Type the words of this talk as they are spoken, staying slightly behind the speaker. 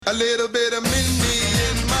A little bit of Mindy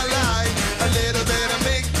in my life, a little bit of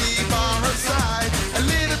Mickey by her side, a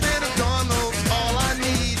little bit of Donald's all I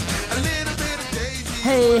need, a little bit of Daisy.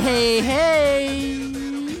 Hey,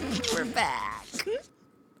 we're back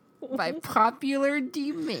by popular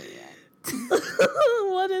demand.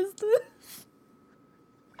 What is this?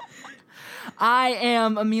 I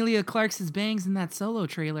am Amelia Clark's Bangs in that solo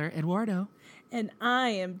trailer, Eduardo. And I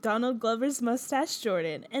am Donald Glover's mustache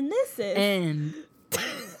Jordan, and this is... And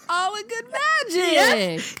all a good magic.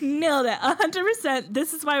 Yes, nailed it, 100%.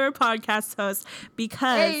 This is why we're podcast hosts,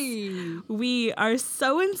 because we are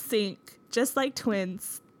so in sync, just like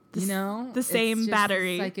twins. The same it's just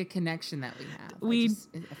battery. It's like a connection that we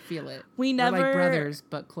have. I feel it. We never we're like brothers,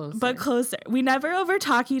 but closer. We never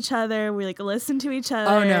overtalk each other. We listen to each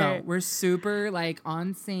other. Oh no, we're super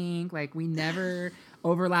on sync. We never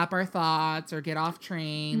overlap our thoughts or get off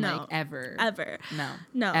train. No, ever.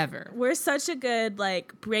 No, ever. We're such a good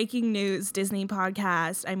breaking news Disney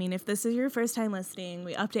podcast. I mean, if this is your first time listening,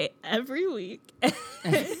 we update every week.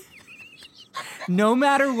 No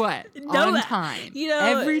matter what, on time,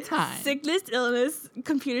 every time. Sickness, illness,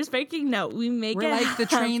 computers breaking. No, we make We're it like the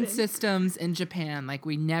train systems in Japan.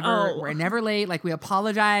 We're never late. We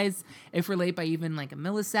apologize if we're late by even a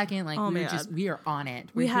millisecond. We are on it.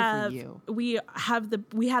 We're here for you. We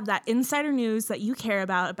have that insider news that you care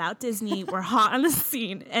about Disney. We're hot on the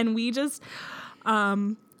scene, and we just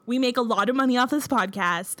we make a lot of money off this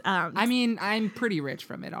podcast. I'm pretty rich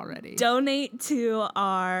from it already. Donate to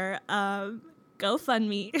our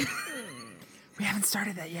GoFundMe. We haven't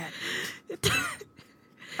started that yet.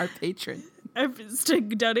 Our patron. To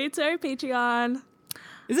donate to our Patreon.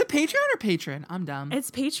 Is it Patreon or patron? I'm dumb. It's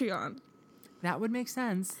Patreon. That would make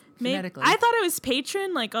sense. Phonetically. I thought it was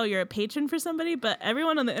patron, you're a patron for somebody, but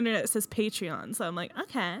everyone on the internet says Patreon, so I'm like,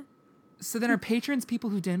 okay. So then are patrons people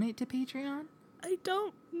who donate to Patreon? I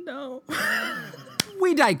don't know.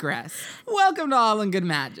 We digress. Welcome to All in Good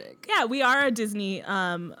Magic. Yeah, we are a Disney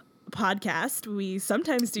podcast. We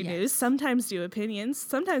sometimes do news, sometimes do opinions,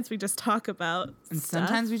 sometimes we just talk about and stuff.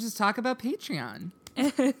 Sometimes we just talk about Patreon.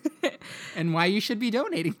 And why you should be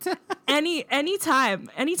donating to anytime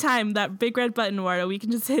that big red button, Eduardo, we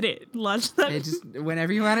can just hit it, launch that. Just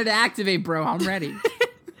whenever you want it to activate, bro, I'm ready.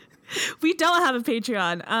 We don't have a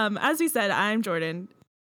Patreon. As we said, I'm Jordan.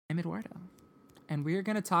 I'm Eduardo. And we're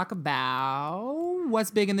going to talk about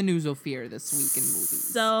what's big in the newsosphere this week in movies.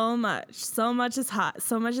 So much is hot.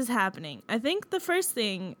 So much is happening. I think the first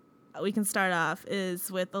thing we can start off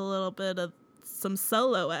is with a little bit of some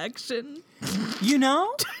solo action.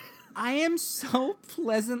 I am so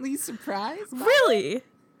pleasantly surprised. Really?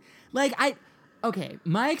 My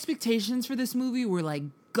expectations for this movie were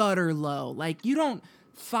gutter low. You don't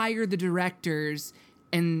fire the directors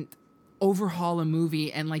and overhaul a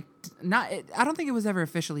movie and I don't think it was ever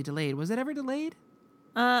officially delayed. Was it ever delayed?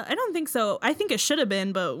 I don't think so. I think it should have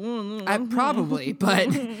been, but probably. But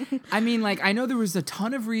I know there was a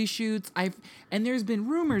ton of reshoots. And there's been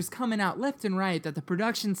rumors coming out left and right that the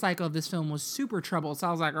production cycle of this film was super troubled. So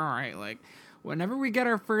I was like, all right, whenever we get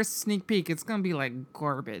our first sneak peek, it's gonna be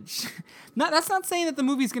garbage. That's not saying that the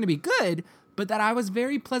movie's gonna be good, but that I was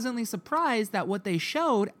very pleasantly surprised that what they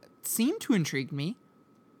showed seemed to intrigue me.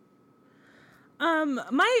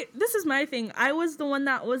 This is my thing. I was the one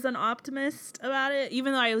that was an optimist about it,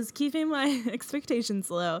 even though I was keeping my expectations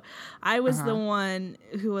low. I was the one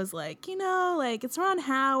who was it's Ron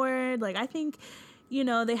Howard. I think,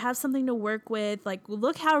 they have something to work with.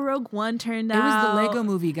 Look how Rogue One turned out. It was the Lego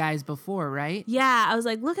movie guys before, right? Yeah, I was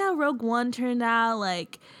look how Rogue One turned out.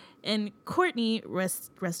 And Courtney,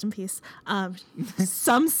 rest in peace.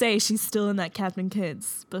 Some say she's still in that Captain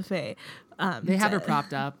Kidd's buffet. They have her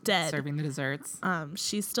propped up, dead, serving the desserts.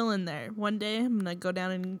 She's still in there. One day I'm gonna go down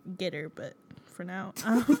and get her, but for now,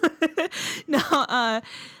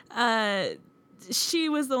 she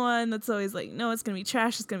was the one that's always no, it's gonna be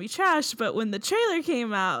trash. It's gonna be trash. But when the trailer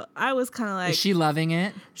came out, I was kind of is she loving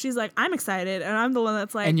it? She's I'm excited, and I'm the one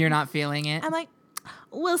that's and you're not feeling it. I'm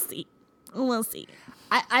we'll see.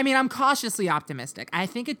 I'm cautiously optimistic. I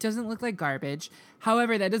think it doesn't look like garbage.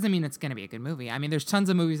 However, that doesn't mean it's going to be a good movie. There's tons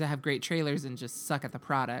of movies that have great trailers and just suck at the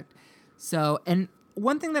product. So, and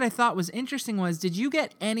one thing that I thought was interesting was, did you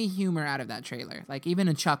get any humor out of that trailer? Even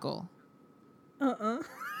a chuckle?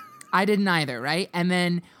 I didn't either, right? And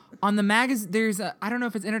then on the magazine, I don't know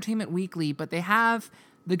if it's Entertainment Weekly, but they have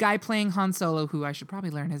the guy playing Han Solo, who I should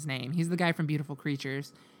probably learn his name. He's the guy from Beautiful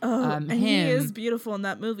Creatures. And he is beautiful in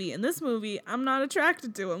that movie. In this movie, I'm not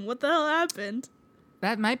attracted to him. What the hell happened?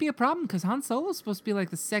 That might be a problem, because Han Solo's supposed to be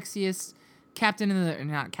the sexiest captain in the...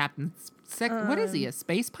 Not captain. What is he, a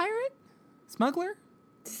space pirate? Smuggler?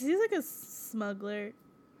 He's a smuggler.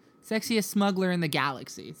 sexiest smuggler in the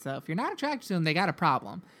galaxy. So if you're not attracted to him, they got a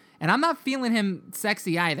problem. And I'm not feeling him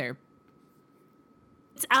sexy either.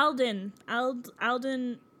 It's Alden.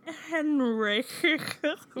 Alden Henry.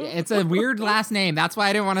 It's a weird last name. That's why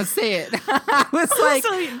I didn't want to say it. I was like,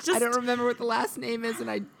 So I don't remember what the last name is, and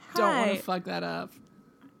I don't want Hi. to fuck that up.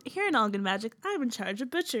 Here in Alden Magic, I'm in charge of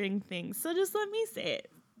butchering things, so just let me say it.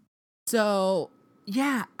 So,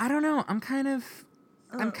 yeah, I don't know. I'm kind of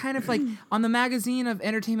like, on the magazine of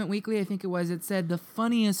Entertainment Weekly, I think it said the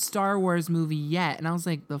funniest Star Wars movie yet. And I was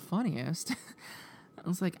like, the funniest? I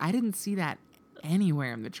was like, I didn't see that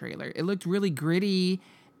anywhere in the trailer. It looked really gritty,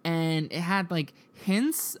 and it had like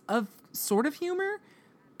hints of sort of humor,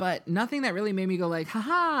 but nothing that really made me go like,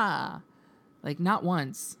 haha, like not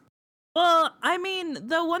once. Well, I mean,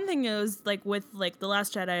 the one thing is, like, with, like, The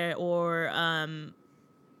Last Jedi or,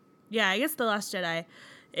 yeah, I guess The Last Jedi,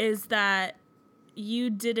 is that you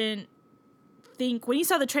didn't think, when you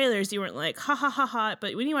saw the trailers, you weren't like, ha ha ha ha,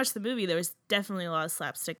 but when you watched the movie, there was definitely a lot of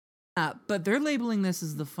slapstick. But they're labeling this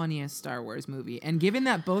as the funniest Star Wars movie, and given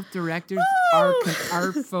that both directors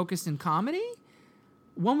are focused in comedy,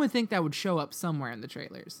 one would think that would show up somewhere in the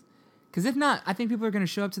trailers. Because if not, I think people are going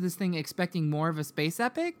to show up to this thing expecting more of a space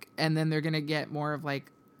epic, and then they're going to get more of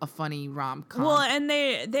like a funny rom-com. Well, and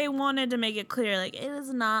they wanted to make it clear, like, it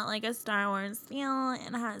is not like a Star Wars feel.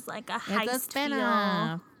 It has like a heist it's a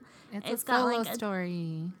spin-off. feel. It's It's a got, solo like, a-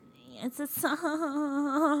 story. It's a song.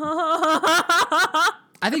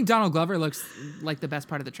 I think Donald Glover looks like the best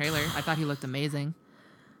part of the trailer. I thought he looked amazing.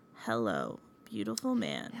 Hello, beautiful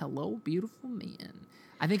man. Hello, beautiful man.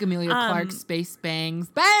 I think Amelia Clark's space bangs.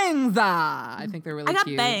 I think they're really I got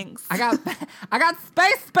cute. bangs. I got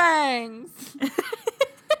space bangs.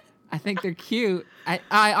 I think they're cute.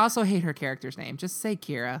 I also hate her character's name. Just say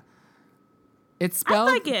Kira. It's spelled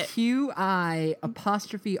like it. QI''RA.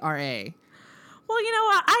 Well, you know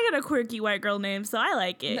what? I got a quirky white girl name, so I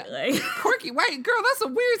like it. Like, Quirky white girl, that's a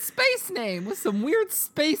weird space name with some weird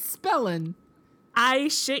space spelling. I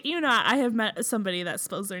shit you not, I have met somebody that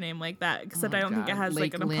spells their name like that, except I don't think it has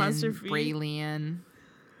like an apostrophe. Braylon,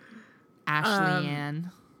 Ashley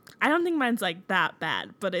Ann. I don't think mine's like that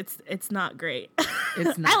bad, but it's not great.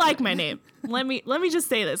 It's not I like good. my name. Let me just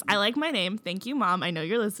say this. I like my name. Thank you, Mom. I know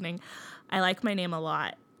you're listening. I like my name a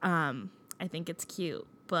lot. I think it's cute,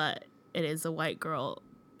 but it is a white girl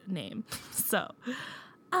name. So,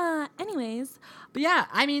 anyways, But yeah,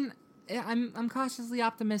 I mean, I'm cautiously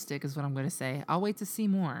optimistic is what I'm going to say. I'll wait to see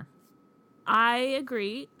more. I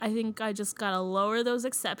agree. I think I just gotta lower those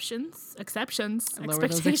exceptions. Lower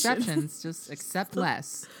those exceptions. Just accept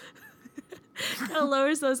less. Gotta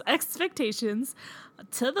lower those expectations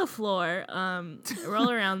to the floor. Roll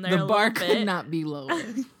around there The a bar little could bit, not be lower.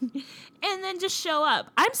 and then just show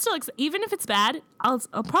up. I'm still even if it's bad, I'll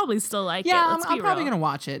probably still like it. Yeah, Let's I'm be probably real. going to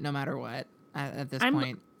watch it no matter what at this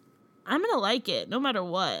point. I'm gonna like it no matter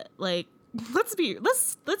what. Like, let's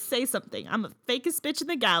say something. I'm the fakest bitch in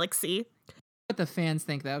the galaxy. What the fans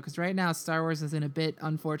think, though, because right now Star Wars is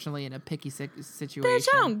unfortunately, in a picky situation. Bitch,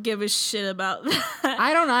 I don't give a shit about that.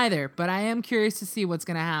 I don't either, but I am curious to see what's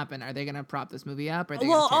going to happen. Are they going to prop this movie up? Are they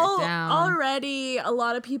Well, going to tear it down? already a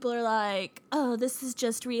lot of people are like, "Oh, this is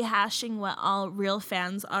just rehashing what all real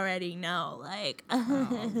fans already know." Like,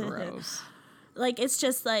 Oh, gross. like it's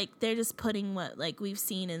just like they're just putting what like we've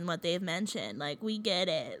seen and what they've mentioned. Like, we get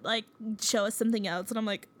it. Like, show us something else, and I'm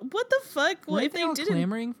like, what the fuck? Well, Weren't if they they all didn't,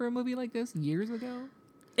 clamoring for a movie like this years ago?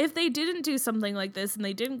 if they didn't do something like this, and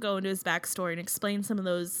they didn't go into his backstory and explain some of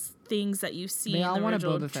those things that you've seen They in all the want a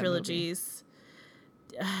original Boba Fett trilogies,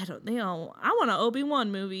 I want an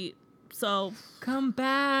Obi-Wan movie. So Come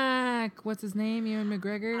back. What's his name? Ewan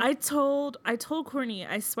McGregor? I told Courtney,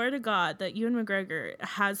 I swear to God, that Ewan McGregor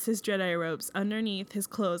has his Jedi robes underneath his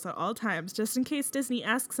clothes at all times, just in case Disney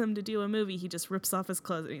asks him to do a movie. He just rips off his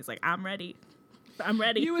clothes and he's like, "I'm ready.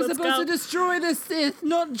 You were Let's supposed go." to destroy the Sith,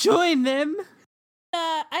 not join them.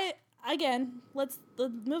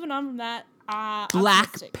 Moving on from that. Black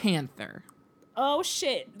optimistic. Panther. Oh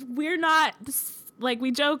shit, we're not. Like,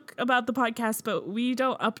 we joke about the podcast, but we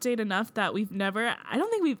don't update enough that I don't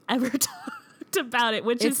think we've ever talked about it,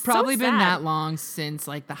 which It's is probably so been sad. that long since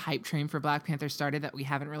like the hype train for Black Panther started that we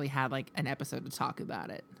haven't really had like an episode to talk about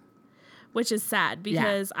it. Which is sad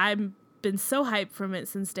because I've been so hyped from it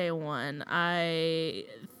since day one. I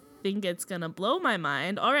think it's gonna blow my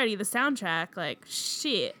mind. Already the soundtrack, like,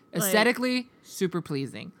 shit. Like, Aesthetically, super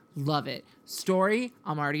pleasing. Love it. Story,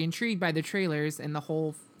 I'm already intrigued by the trailers and the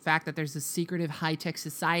whole fact that there's a secretive high-tech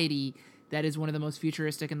society that is one of the most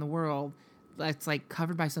futuristic in the world that's like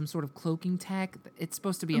covered by some sort of cloaking tech. It's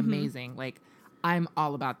supposed to be amazing. Like, I'm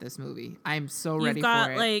all about this movie. I'm so ready You've got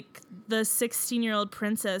for it. like the 16-year-old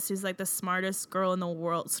princess who's like the smartest girl in the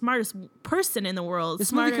world, smartest person in the world.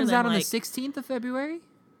 This movie comes than, out on the like- 16th of February?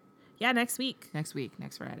 Yeah, next week. Next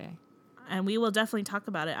Friday. And we will definitely talk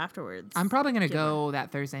about it afterwards. I'm probably going to go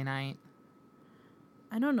that Thursday night.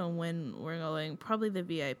 I don't know when we're going. Probably the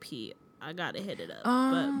VIP. I gotta hit it up.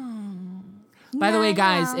 By the way,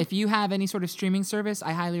 guys, Yeah. if you have any sort of streaming service,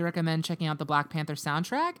 I highly recommend checking out the Black Panther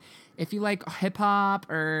soundtrack. If you like hip hop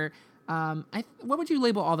or what would you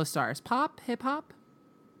label all the stars? Pop, hip hop,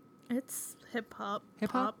 It's hip hop,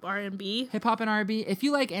 Hip-hop? pop, R&B. hip hop and R&B. If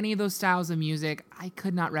you like any of those styles of music, I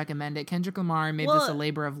could not recommend it. Kendrick Lamar made this a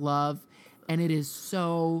labor of love, and it is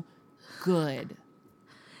so good.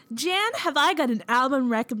 Jan, have I got an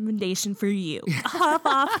album recommendation for you? Hop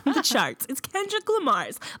off the charts. It's Kendrick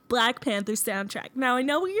Lamar's Black Panther soundtrack. Now, I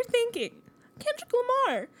know what you're thinking. Kendrick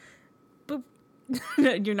Lamar.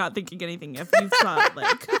 But you're not thinking anything if you thought,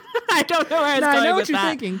 like, I don't know where I was Now, going I know with what you're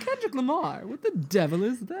that. thinking. Kendrick Lamar. What the devil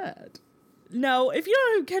is that? No, if you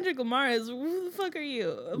don't know who Kendrick Lamar is, who the fuck are you?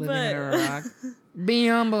 Living under a rock. Be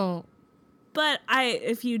humble. But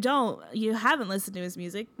if you haven't listened to his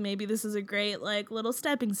music, maybe this is a great like little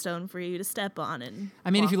stepping stone for you to step on. And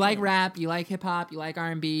I mean, if you walk like in. rap, you like hip hop, you like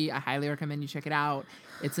R&B, I highly recommend you check it out.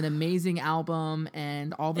 It's an amazing album,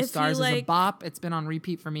 and All the If you Stars is a like- bop. It's been on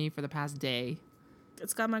repeat for me for the past day.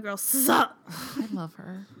 It's got my girl Sup. I love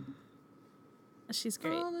her. She's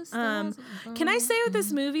great. All the stars Can I say with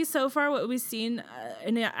this movie so far what we've seen?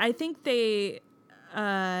 And I think they.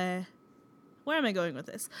 Where am I going with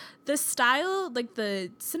this? The style, like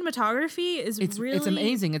the cinematography, is It's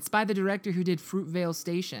amazing. It's by the director who did Fruitvale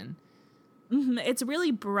Station. It's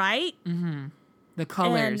really bright. The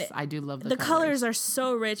colors, And I do love The colors are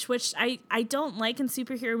so rich, which I don't like in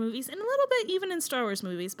superhero movies, and a little bit even in Star Wars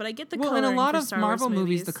movies. But I get the well, in coloring a lot for of Star Marvel Wars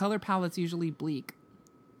movies, the color palette's usually bleak.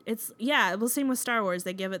 It's well, same with Star Wars.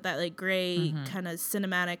 They give it that like gray kind of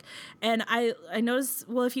cinematic, and I noticed.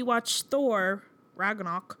 Well, if you watch Thor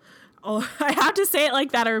Ragnarok. Oh, I have to say it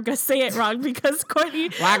like that, or I'm gonna say it wrong because Courtney.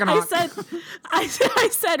 Ragnarok. I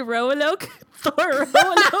said Roanoke, Thor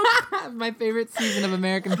Roanoke. My favorite season of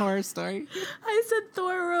American Horror Story. I said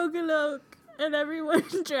Thor Roanoke, and everyone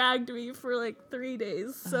dragged me for like 3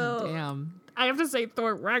 days. So Damn. I have to say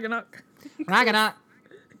Thor Ragnarok. Ragnarok.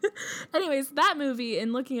 Anyways, that movie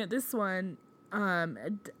and looking at this one, kind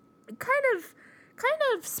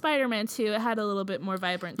of Spider-Man 2. It had a little bit more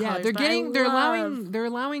vibrant Yeah, colors. they're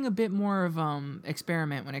allowing a bit more of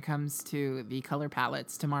experiment when it comes to the color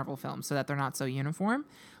palettes to Marvel films, so that they're not so uniform,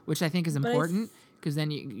 which I think is important because then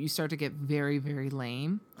you start to get very, very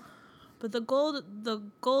lame. But the gold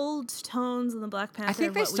tones and the Black Panther. I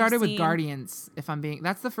think they what we've started with seen- Guardians.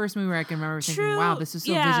 That's the first movie where I can remember thinking, True, "Wow, this is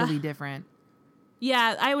so yeah. visually different."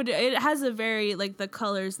 Yeah, I would. It has a very like the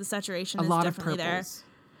colors, the saturation A is lot of definitely there. purples.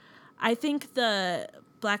 I think the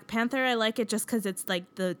Black Panther, I like it just because it's like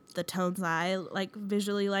the tones I like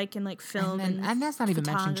visually like in like film And that's not even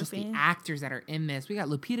mentioned just the photography. actors that are in this. We got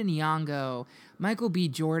Lupita Nyong'o, Michael B.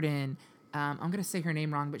 Jordan. I'm going to say her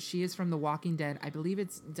name wrong, but she is from The Walking Dead. I believe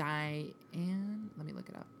it's Diane. Let me look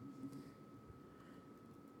it up.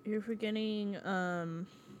 You're forgetting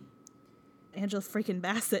Angela freaking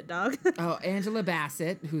Bassett, dog. Oh, Angela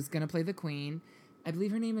Bassett, who's going to play the queen. I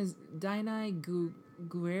believe her name is Diana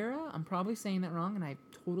Guerra. I'm probably saying that wrong, and I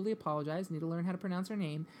totally apologize. Need to learn how to pronounce her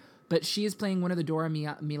name. But she is playing one of the Dora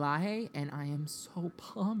Milaje, and I am so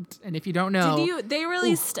pumped. And if you don't know... They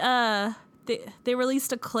released they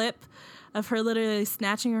released a clip of her literally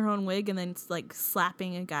snatching her own wig and then like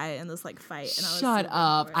slapping a guy in this like fight. And I was Shut so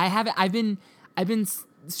up. bored. I've been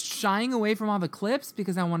shying away from all the clips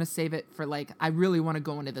because I want to save it for like I really want to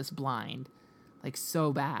go into this blind. Like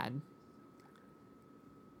so bad.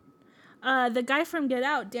 The guy from Get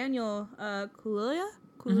Out, Daniel Kaluuya,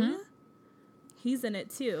 he's in it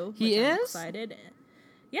too. He which I'm is? excited.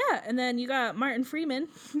 Yeah, and then you got Martin Freeman.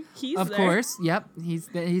 He's Of there. course. Yep. He's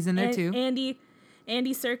in there And too.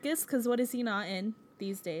 Andy Serkis, because what is he not in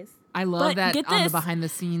these days? I love But that get on the this. behind the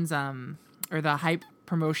scenes or the hype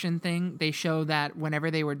promotion thing, they show that whenever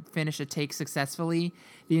they would finish a take successfully,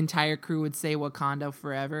 the entire crew would say Wakanda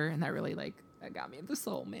forever, and that really that got me in the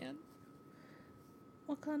soul, man.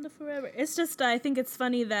 Wakanda Forever. It's just I think it's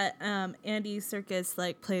funny that Andy Serkis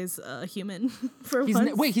like plays a human for He's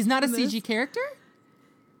once. he's not a in this. CG character?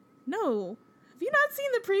 No, have you not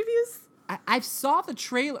seen the previews? I saw the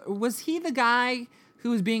trailer. Was he the guy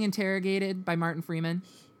who was being interrogated by Martin Freeman?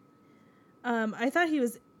 I thought he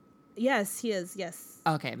was. Yes, he is. Yes.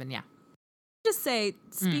 Okay, then yeah. Just say,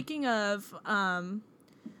 speaking of,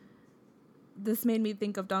 this made me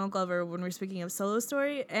think of Donald Glover when we're speaking of Solo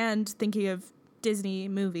Story and thinking of Disney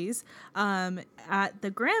movies. At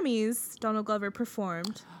the Grammys, Donald Glover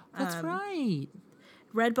performed. That's right.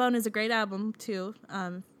 Redbone is a great album too.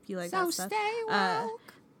 If you like So that stuff. stay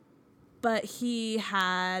woke. But he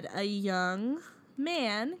had a young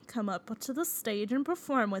man come up to the stage and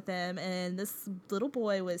perform with him, and this little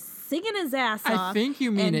boy was singing his ass off. I think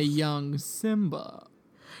you mean and a young Simba.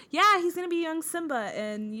 Yeah, he's gonna be young Simba,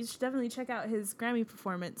 and you should definitely check out his Grammy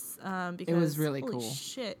performance. Because was really holy cool.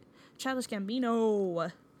 Shit, Childish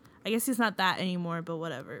Gambino. I guess he's not that anymore, but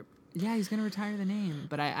whatever. Yeah, he's gonna retire the name.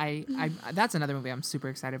 But I that's another movie I'm super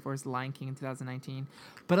excited for is The Lion King in 2019.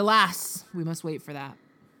 But alas, we must wait for that.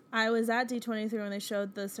 I was at D23 when they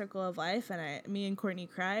showed The Circle of Life, and me and Courtney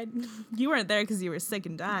cried. You weren't there because you were sick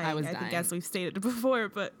and dying. I was I dying. guess we've stated it before,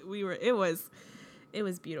 but we were. It was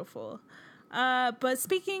beautiful. But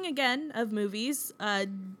speaking again of movies,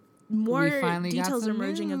 more We finally got details are some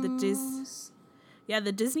emerging of the news.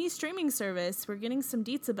 the Disney streaming service. We're getting some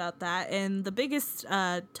deets about that, and the biggest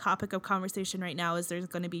topic of conversation right now is there's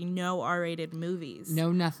going to be no R-rated movies.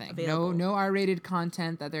 No, nothing. Available. No R-rated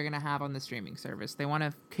content that they're gonna have on the streaming service. They want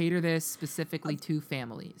to cater this specifically to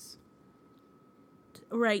families.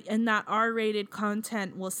 Right, and that R-rated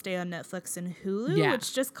content will stay on Netflix and Hulu, Yeah.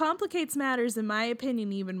 which just complicates matters, in my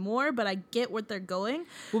opinion, even more. But I get what they're going.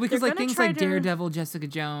 Well, because They're like gonna things try like to- Daredevil, Jessica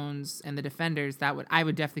Jones, and The Defenders, I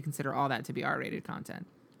would definitely consider all that to be R-rated content.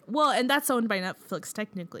 Well, and that's owned by Netflix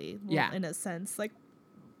technically. Well, Yeah. in a sense, like,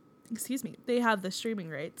 excuse me, they have the streaming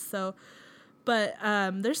rights. So, but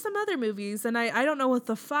there's some other movies, and I don't know with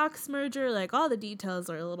the Fox merger. Like, all the details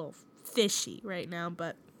are a little fishy right now,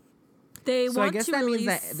 but they So want I guess to that release.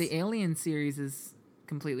 means that the Alien series is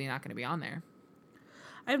completely not going to be on there.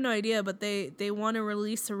 I have no idea, but they want to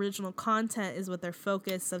release original content is what their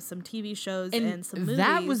focus of some TV shows and some movies.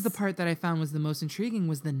 that was the part that I found was the most intriguing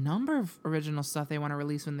was the number of original stuff they want to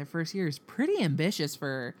release in their first year is pretty ambitious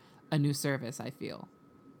for a new service, I feel.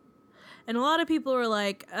 And a lot of people were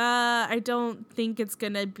like, I don't think it's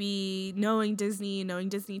going to be knowing Disney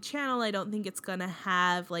Channel. I don't think it's going to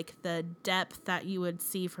have like the depth that you would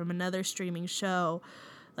see from another streaming show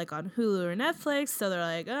like on Hulu or Netflix. So they're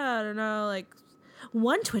like, oh, I don't know. Like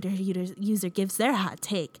one Twitter user gives their hot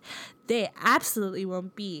take. They absolutely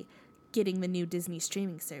won't be getting the new Disney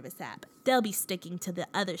streaming service app. They'll be sticking to the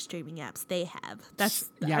other streaming apps they have. That's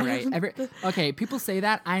Yeah, right. Okay, people say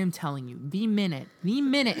that. I am telling you, the minute,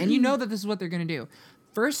 and you know that this is what they're going to do.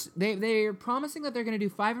 First, they're promising that they're going to do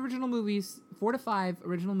 4 to 5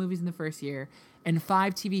 original movies in the first year, and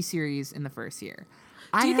 5 TV series in the first year.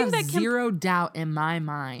 I you think have that zero doubt in my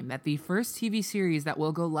mind that the first TV series that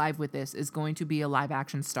will go live with this is going to be a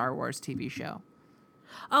live-action Star Wars TV show.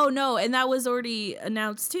 Oh no, and that was already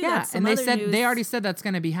announced too. Yeah, That's some and other news. they already said that's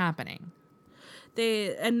going to be happening.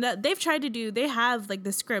 They've tried to do. They have like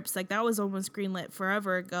the scripts. Like that was almost greenlit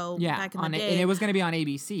forever ago. Yeah, back in on the it, day. and it was going to be on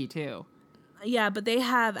ABC too. Yeah, but they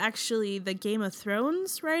have actually the Game of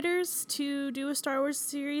Thrones writers to do a Star Wars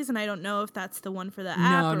series, and I don't know if that's the one for the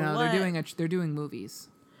app or No, what. they're doing movies.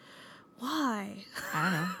 Why? I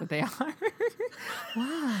don't know, but they are.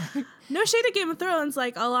 Why? No shade at Game of Thrones.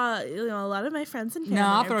 Like a lot of my friends and family. No,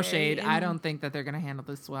 I'll are throw very shade. I in- don't think that they're gonna handle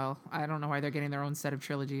this well. I don't know why they're getting their own set of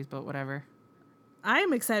trilogies, but whatever. I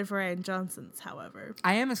am excited for Ryan Johnson's, however.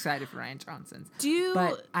 I am excited for Ryan Johnson's, Do you?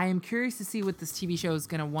 but I am curious to see what this TV show is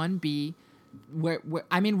gonna be.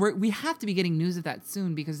 We have to be getting news of that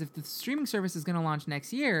soon because if the streaming service is gonna launch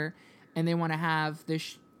next year, and they want to have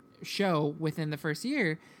this show within the first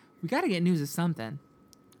year, we got to get news of something.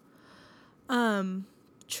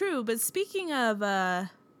 True, but speaking of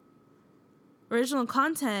original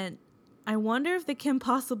content, I wonder if the Kim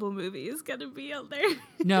Possible movie is gonna be out there.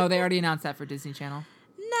 No, they already announced that for Disney Channel.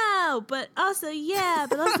 No, but also yeah,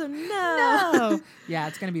 but also no. No. Yeah,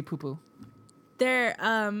 it's gonna be poo poo. They're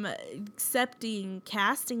accepting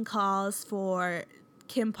casting calls for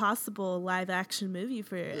Kim Possible live action movie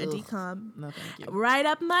for a DCOM. No, thank you. Right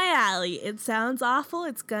up my alley. It sounds awful.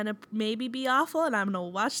 It's gonna maybe be awful, and I'm gonna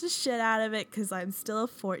watch the shit out of it because I'm still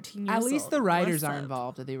 14 years old. At least the writers What's are up?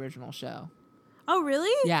 involved in the original show. Oh,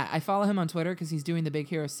 really? Yeah, I follow him on Twitter because he's doing the Big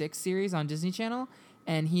Hero 6 series on Disney Channel,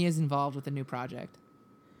 and he is involved with the new project.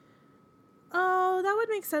 Oh, that would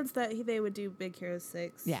make sense that they would do Big Hero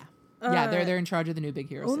 6. Yeah. Yeah, they're in charge of the new Big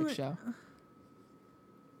Hero 6 show.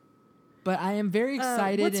 But I am very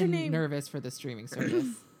excited what's her and name? nervous for the streaming service.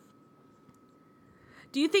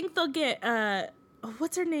 Do you think they'll get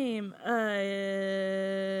what's her name?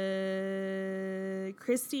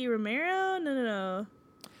 Christy Romero? No.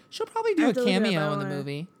 She'll probably do I a have to look it up, cameo I in the wanna-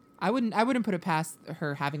 movie. I wouldn't put it past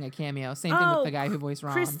her having a cameo. Same thing with the guy who voiced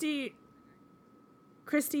Ron.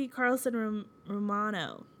 Christy Carlson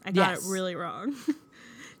Romano. I got Yes. it really wrong.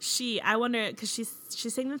 I wonder, because she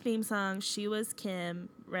sang the theme song. She was Kim,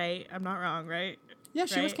 right? I'm not wrong, right? Yeah,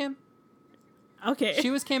 she was Right? Kim. Okay. She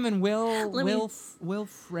was Kim and Will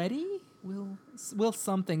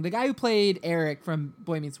something. The guy who played Eric from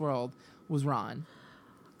Boy Meets World was Ron.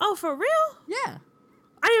 Oh, for real? Yeah.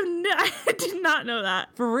 I did not know that.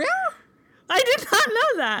 For real? I did not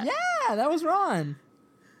know that. Yeah, that was Ron.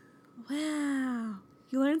 Wow.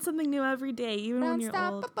 You learn something new every day, even when you're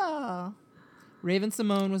old. Unstoppable. Raven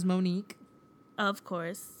Simone was Monique. Of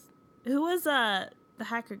course. Who was the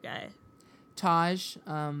hacker guy? Taj, Tia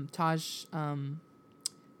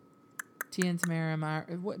and Tamara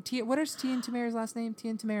what is Tia and Tamara's last name?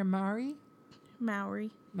 Tia and Tamara Maori.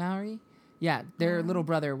 Maori? Yeah, their little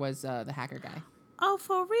brother was the hacker guy. Oh,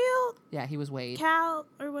 for real? Yeah, he was Wade. Cal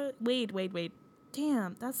or what? Wade.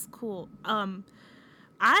 Damn, that's cool. But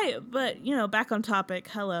back on topic.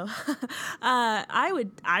 Hello.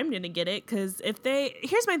 I'm gonna get it because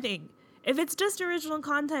here's my thing. If it's just original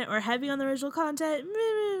content or heavy on the original content,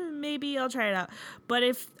 maybe I'll try it out. But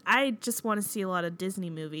if I just want to see a lot of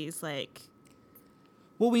Disney movies, like,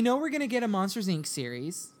 Well, we know we're gonna get a Monsters Inc.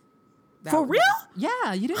 series. for real?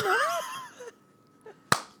 Yeah, you didn't know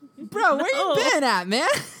that? Bro, where No. you been at, man?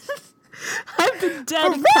 I've been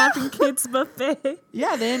dead in Captain Kids buffet.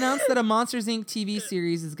 Yeah, they announced that a Monsters Inc. TV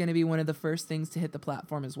series is going to be one of the first things to hit the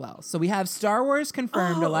platform as well. So we have Star Wars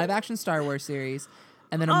confirmed, a live-action Star Wars series,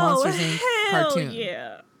 and then a Monsters Inc. hell cartoon.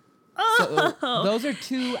 yeah. So Oh, those are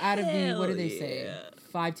 2 out of the, what hell do they say? yeah.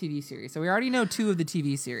 5 TV series. So we already know 2 of the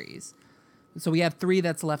TV series. So we have 3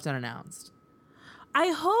 that's left unannounced. I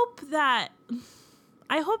hope that,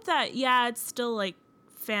 yeah, it's still like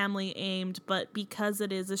family aimed, but because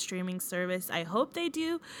it is a streaming service, I hope they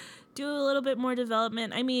do a little bit more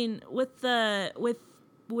development. I mean, with the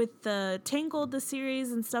Tangled, the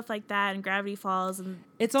series and stuff like that, and Gravity Falls, and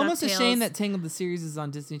It's almost a DuckTales. shame that Tangled the series is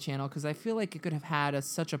on Disney Channel because I feel like it could have had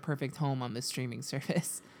such a perfect home on this streaming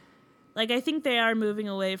service. Like, I think they are moving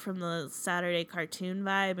away from the Saturday cartoon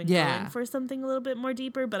vibe and Yeah. going for something a little bit more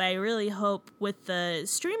deeper. But I really hope with the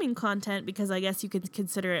streaming content, because I guess you could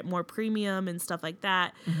consider it more premium and stuff like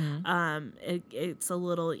that, it's a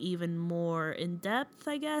little even more in depth,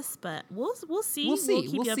 I guess. But we'll see. We'll see.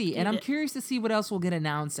 keep We'll you see. And I'm updated. curious to see what else will get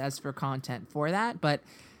announced as for content for that. But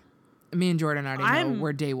me and Jordan already know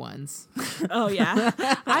we're day ones. Oh yeah,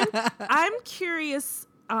 I'm curious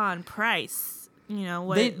on price. You know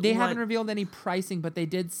what They haven't revealed any pricing, but they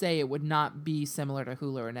did say it would not be similar to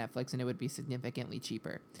Hulu or Netflix, and it would be significantly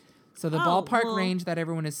cheaper. So the ballpark range that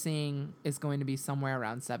everyone is seeing is going to be somewhere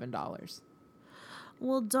around $7.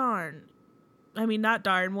 Well, darn. I mean, not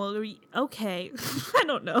darn. Well, okay. I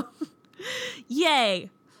don't know. Yay.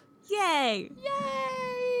 I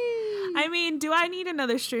mean, do I need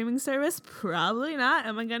another streaming service? Probably not.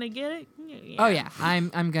 Am I gonna get it? Yeah. Oh yeah, I'm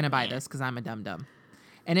gonna buy this because I'm a dum-dum.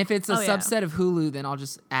 And if it's a Oh, yeah. subset of Hulu, then I'll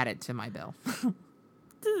just add it to my bill.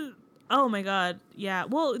 Oh my god. Yeah.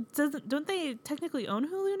 Well, don't they technically own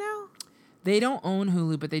Hulu now? They don't own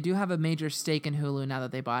Hulu, but they do have a major stake in Hulu now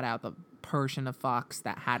that they bought out the portion of Fox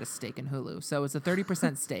that had a stake in Hulu. So it's a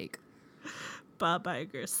 30% stake. Bob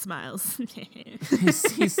Iger smiles.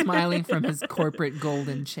 He's smiling from his corporate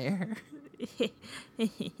golden chair.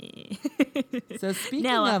 So speaking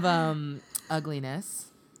Now, of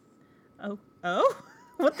ugliness, Oh.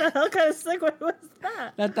 What the hell kind of segue was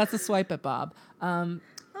that? that's a swipe at Bob.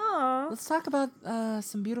 Oh. Let's talk about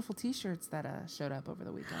some beautiful T-shirts that showed up over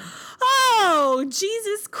the weekend. Oh,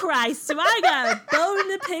 Jesus Christ. Do I got a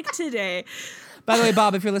bone to pick today? By the way,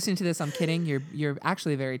 Bob, if you're listening to this, I'm kidding. You're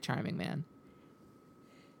actually a very charming man.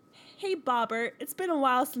 Hey, Bobbert, it's been a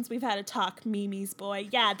while since we've had a talk, Mimi's boy.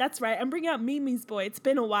 Yeah, that's right. I'm bringing up Mimi's boy. It's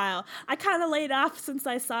been a while. I kind of laid off since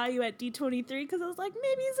I saw you at D23 because I was like,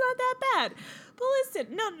 maybe he's not that bad. But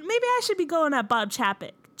listen, no, maybe I should be going at Bob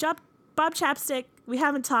Chapek. Bob Chapstick, we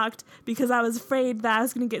haven't talked because I was afraid that I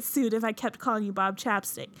was going to get sued if I kept calling you Bob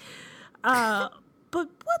Chapstick. But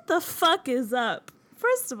what the fuck is up?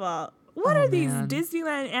 First of all, what are these man.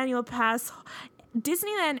 Disneyland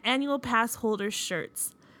annual pass holder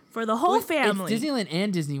shirts? For the whole family. It's Disneyland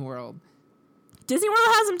and Disney World. Disney World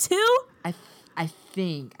has them too? I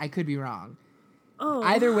think. I could be wrong. Oh,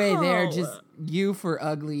 Either way, they're no. just U for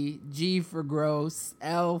ugly, G for gross,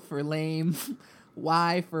 L for lame,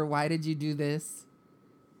 Y for why did you do this?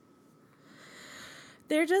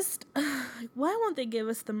 They're just. Why won't they give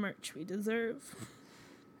us the merch we deserve?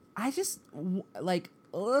 I just,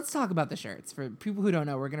 let's talk about the shirts. For people who don't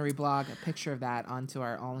know, we're going to reblog a picture of that onto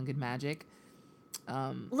our All in Good Magic.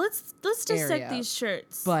 Let's dissect area. these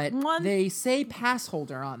shirts. But One, they say pass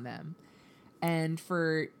holder on them. And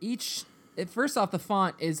for each, first off, the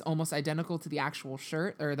font is almost identical to the actual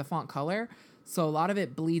shirt or the font color. So a lot of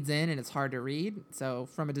it bleeds in and it's hard to read. So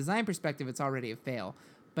from a design perspective, it's already a fail.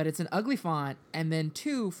 But it's an ugly font. And then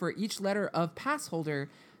 2, for each letter of pass holder,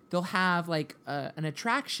 they'll have like an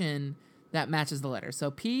attraction that matches the letter.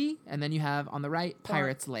 So P, and then you have on the right,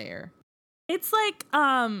 Pirate's Lair. It's like,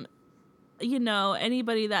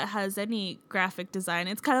 anybody that has any graphic design,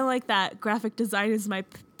 it's kind of like that graphic design is my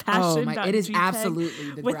passion. It is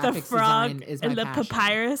absolutely the with graphics the frog design is my and the passion.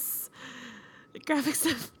 papyrus. Graphics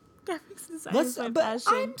design is my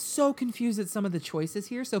passion. I'm so confused at some of the choices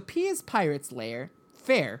here. So P is Pirate's Lair.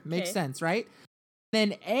 Fair. Makes Okay. sense, right?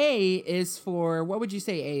 Then A is for, what would you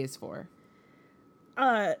say A is for?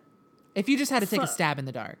 If you just had to take a stab in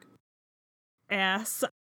the dark. Ass.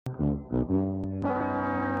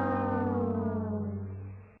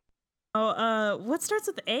 What starts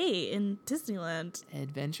with A in Disneyland?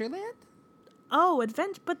 Adventureland? Oh,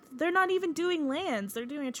 adventure, but they're not even doing lands. They're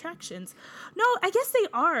doing attractions. No, I guess they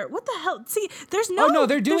are. What the hell? See, there's no. Oh, no,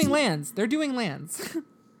 they're doing lands. They're doing lands.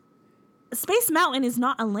 Space Mountain is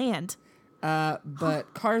not a land.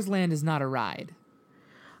 But Cars Land is not a ride.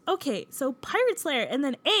 Okay, so Pirate's Lair, and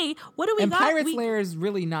then A, what do we And got? Pirate's Lair is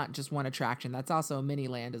really not just one attraction. That's also a mini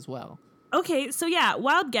land as well. Okay, so yeah,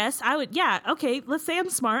 wild guess. Okay, let's say I'm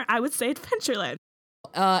smart. I would say Adventureland.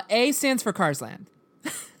 A stands for Cars Land.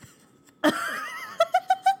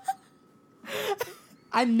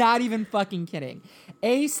 I'm not even fucking kidding.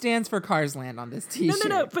 A stands for Cars Land on this t-shirt.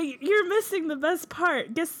 No, but you're missing the best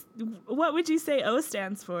part. Guess, what would you say O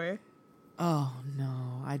stands for? Oh,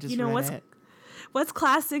 no. I just You know, read what's it. What's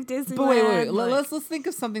classic Disneyland? But wait. Like, Let's think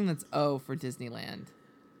of something that's O for Disneyland.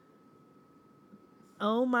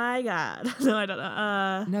 oh my God. No, I don't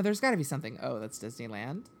know. No, there's got to be something O that's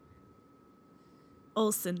Disneyland.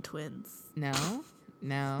 Olsen twins. No.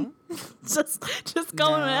 Just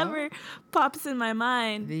going No. whatever pops in my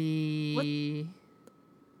mind. The... You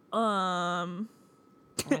Oh.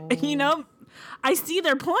 know, I see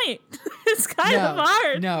their point. It's kind of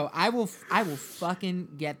hard. No, I will fucking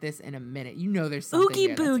get this in a minute. You know there's something Oogie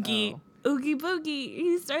there that's Boogie. O. Oogie Boogie.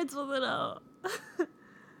 He starts with an O.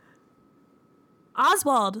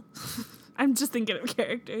 Oswald. I'm just thinking of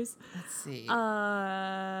characters. Let's see. You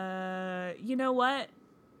know what?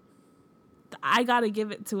 I gotta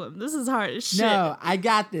give it to him. This is hard as shit. No, I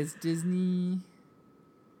got this. Disney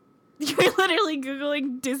You're literally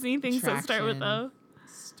Googling Disney things that start with O. attraction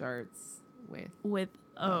starts with With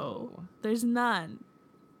O. O. There's none.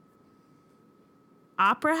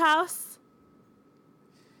 Opera House?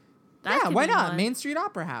 That yeah, could why be not? one. Main Street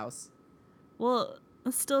Opera House. Well,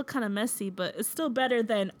 it's still kind of messy, but it's still better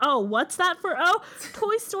than, what's that for O?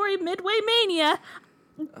 Toy Story Midway Mania.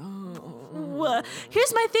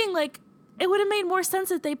 Here's my thing, like, it would have made more sense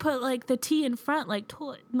if they put, like, the T in front, like,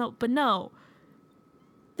 toy. No.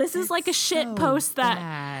 This is like a shit So post that...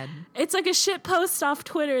 bad. It's like a shit post off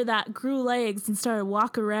Twitter that grew legs and started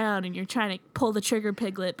walking around, and you're trying to pull the trigger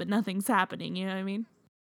piglet, but nothing's happening, you know what I mean?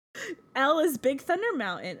 L is Big Thunder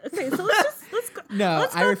Mountain. Okay, so let's go. No,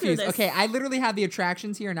 let's I go refuse. through this. Okay, I literally have the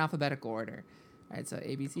attractions here in alphabetical order. All right, so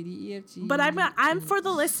A, B, C, D, E, F, G. But I'm for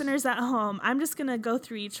the listeners at home. I'm just gonna go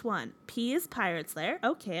through each one. P is Pirate's Lair.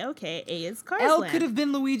 Okay. A is Cars L Land. could have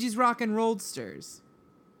been Luigi's Rock and Roadsters.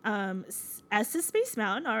 S is Space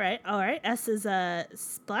Mountain. All right. S is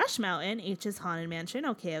Splash Mountain. H is Haunted Mansion.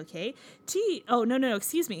 Okay. T. Oh no.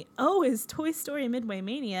 Excuse me. O is Toy Story Midway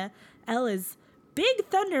Mania. L is Big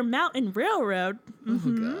Thunder Mountain Railroad. Oh,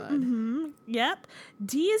 God. Yep.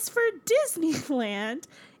 D is for Disneyland.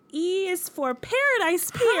 E is for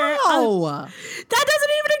Paradise Pier. How? That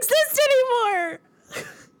doesn't even exist anymore.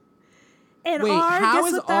 And Wait, R, how guess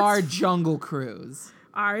is what that's R Jungle Cruise?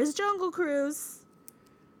 R is Jungle Cruise.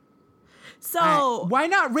 So Why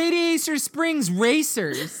not Radiator Springs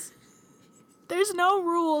Racers? there's no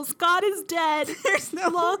rules. God is dead. There's no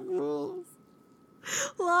rules.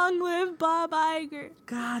 Long live Bob Iger.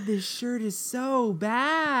 God, this shirt is so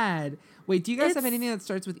bad. Wait, do you guys have It's- anything that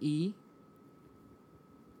starts with E?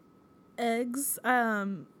 Eggs. I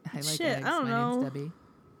like shit. eggs. I don't My know. name's Debbie.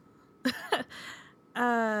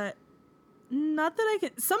 Not that I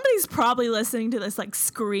can. Somebody's probably listening to this, like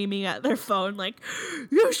screaming at their phone, like,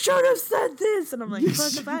 "You should have said this," and I'm like,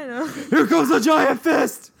 "Fuck if I know." Here goes a giant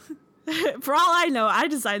fist. For all I know, I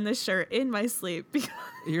designed this shirt in my sleep. Because,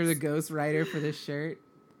 You're the ghost writer for this shirt.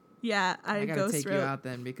 yeah, I I gotta ghost take wrote. you out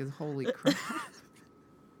then because holy crap.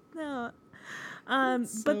 No.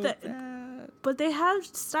 But they have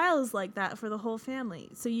styles like that for the whole family.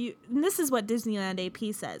 So and this is what Disneyland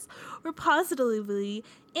AP says. We're positively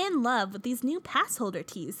in love with these new pass holder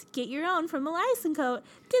tees. Get your own from Elias & Co.,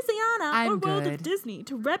 Disneyana, or World of Disney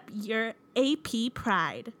to rep your AP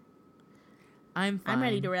pride. I'm fine. I'm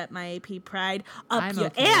ready to rep my AP pride up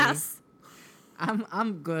your ass.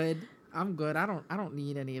 I'm good. I'm good. I don't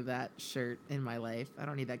need any of that shirt in my life. I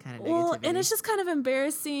don't need that kind of negativity. Well, and it's just kind of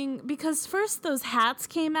embarrassing because first those hats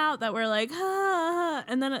came out that were like,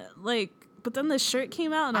 and then but then the shirt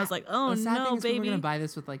came out and I was like, oh no, baby. We're gonna buy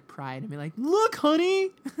this with like pride and be like, look, honey,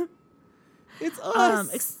 it's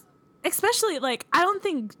us. Especially like I don't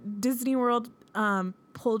think Disney World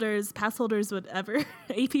pass holders would ever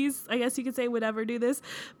APs, I guess you could say, would ever do this,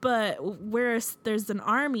 but where there's an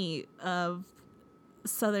army of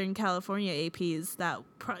Southern California APs that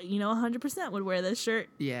 100% would wear this shirt.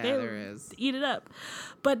 Yeah, there is. Eat it up.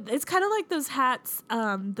 But it's kind of like those hats,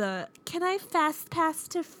 the can I fast pass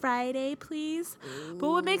to Friday, please? Ooh. But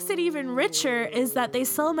what makes it even richer is that they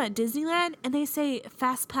sell them at Disneyland and they say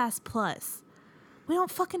Fast Pass Plus. We don't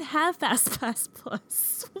fucking have Fast Pass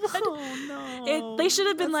Plus. What? Oh no. They should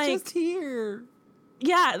have been just here.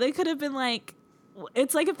 Yeah, they could have been like,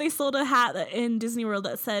 it's like if they sold a hat in Disney World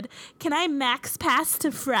that said, can I max pass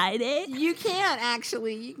to Friday? You can't,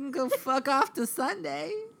 actually. You can go fuck off to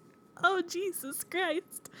Sunday. Oh, Jesus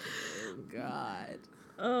Christ. Oh, God.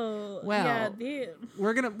 Oh, well, yeah, dude.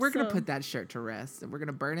 We're gonna put that shirt to rest, and we're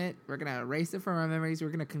gonna burn it. We're gonna erase it from our memories. We're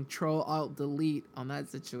gonna Control Alt Delete on that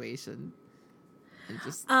situation. And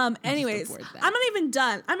just anyways, I'm not even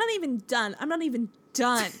done.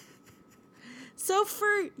 So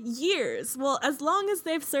for years, well, as long as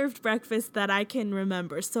they've served breakfast that I can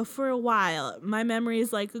remember, so for a while, my memory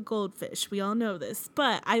is like a goldfish. We all know this.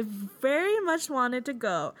 But I very much wanted to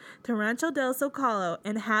go to Rancho del Zocalo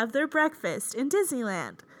and have their breakfast in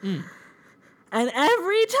Disneyland. Mm. And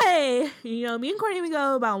every day, me and Courtney, we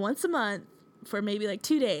go about once a month for maybe like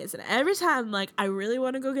 2 days. And every time, like, I really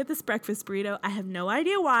want to go get this breakfast burrito. I have no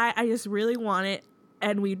idea why. I just really want it.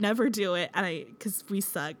 And we never do it, because we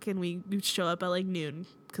suck, and we show up at like noon,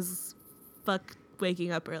 because fuck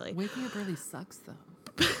waking up early. Waking up early sucks, though.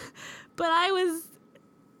 But I was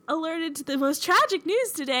alerted to the most tragic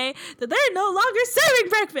news today that they're no longer serving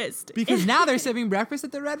breakfast. Because now they're serving breakfast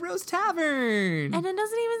at the Red Rose Tavern. And it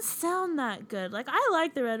doesn't even sound that good. Like, I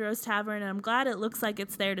like the Red Rose Tavern, and I'm glad it looks like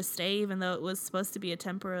it's there to stay, even though it was supposed to be a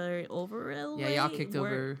temporary overlay. Yeah, y'all kicked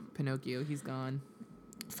over Pinocchio. He's gone.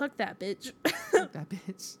 Fuck that bitch. Fuck that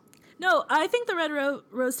bitch. No, I think the Red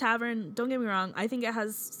Rose Tavern, don't get me wrong, I think it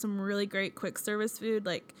has some really great quick service food,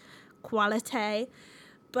 like quality.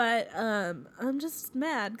 But I'm just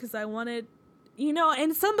mad because I wanted,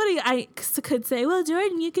 and somebody I could say, well,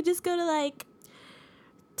 Jordan, you could just go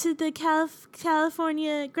to the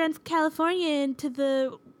California, Grand California, and to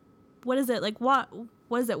the, what is it, like what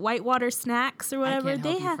is it, Whitewater Snacks or whatever. I can't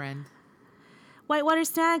help you, friend. Whitewater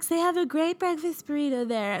Snacks, they have a great breakfast burrito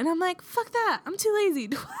there. And I'm like, fuck that. I'm too lazy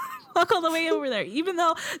to walk all the way over there. Even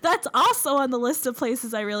though that's also on the list of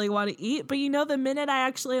places I really want to eat. But the minute I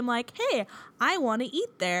actually am like, hey, I want to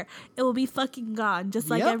eat there, it will be fucking gone. Just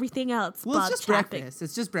like everything else. Well, it's just breakfast.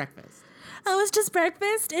 It's just breakfast. Oh, it's just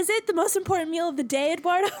breakfast? Is it the most important meal of the day,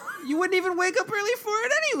 Eduardo? You wouldn't even wake up early for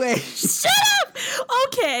it anyway. Shut up!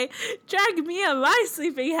 Okay, drag me on my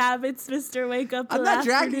sleeping habits, Mr. Wake Up. I'm not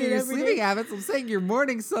dragging you your sleeping habits. I'm saying you're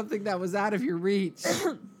mourning something that was out of your reach.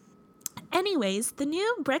 Anyways, the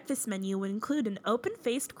new breakfast menu would include an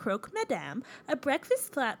open-faced croque madame, a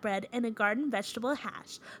breakfast flatbread, and a garden vegetable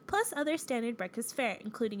hash, plus other standard breakfast fare,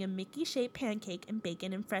 including a Mickey-shaped pancake and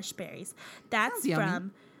bacon and fresh berries. That's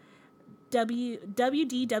from www.info.com.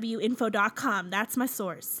 That's my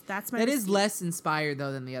source. That's my That receipt. is less inspired,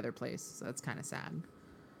 though, than the other place, so that's kind of sad.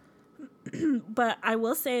 But I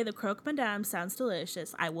will say the croque madame sounds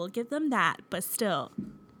delicious. I will give them that, but still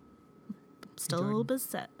a little bit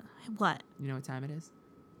set. What? You know what time it is?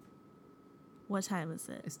 What time is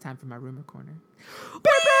it? It's time for my rumor corner.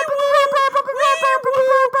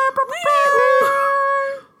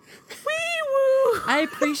 I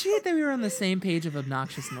appreciate that we were on the same page of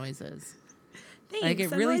obnoxious noises. Thanks. Like,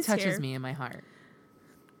 it really touches me in my heart.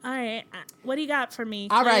 All right. What do you got for me?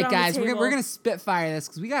 All right, guys. We're going to spitfire this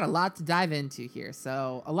because we got a lot to dive into here.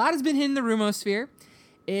 So, a lot has been hitting the Rumosphere.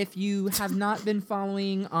 If you have not been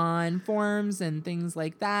following on forums and things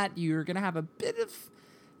like that, you're going to have a bit of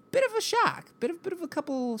a shock. Bit of a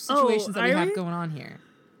couple situations that we have going on here.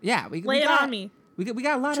 Yeah. Lay it on me. We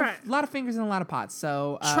got a lot of fingers in a lot of pots.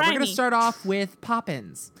 So, we're going to start off with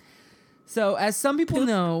Poppins. So, as some people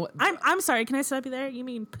know, I'm sorry. Can I stop you there? You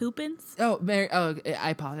mean Poopins? I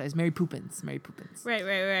apologize. Mary Poopins. Right.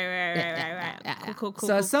 Cool.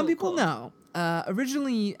 So, as some people cool. know,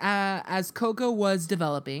 originally, as Coco was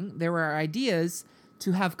developing, there were ideas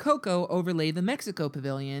to have Coco overlay the Mexico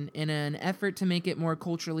Pavilion in an effort to make it more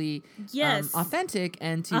culturally Yes. authentic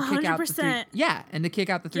and to kick out the 100%.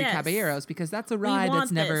 three Yes. Caballeros, because that's a ride want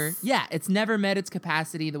that's never this. it's never met its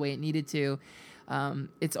capacity the way it needed to.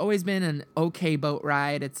 It's always been an okay boat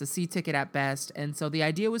ride. It's a sea ticket at best, and so the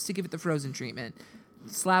idea was to give it the Frozen treatment.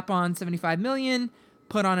 Slap on $75 million,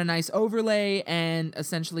 put on a nice overlay, and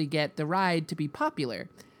essentially get the ride to be popular.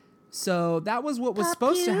 So that was what was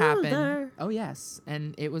supposed to happen. Popular. Oh, yes.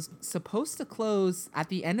 And it was supposed to close at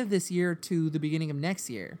the end of this year to the beginning of next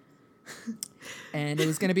year. And it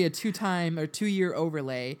was going to be a 2-year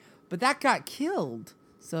overlay, but that got killed.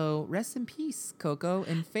 So rest in peace, Coco,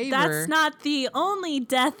 in favor. That's not the only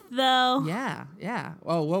death, though. Yeah.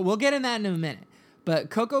 Oh, well, we'll get in that in a minute. But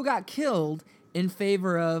Coco got killed in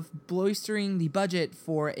favor of bolstering the budget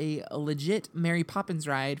for a legit Mary Poppins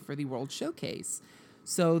ride for the World Showcase.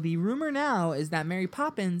 So the rumor now is that Mary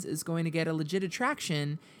Poppins is going to get a legit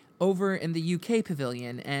attraction over in the UK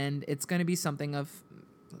pavilion, and it's going to be something of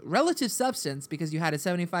relative substance because you had a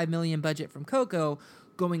 $75 million budget from Coco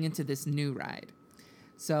going into this new ride.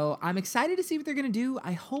 So I'm excited to see what they're going to do.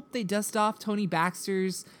 I hope they dust off Tony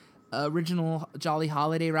Baxter's original Jolly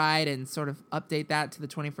Holiday ride and sort of update that to the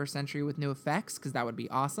 21st century with new effects, because that would be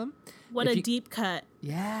awesome. What a deep cut.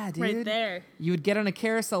 Yeah, dude. Right there. You would get on a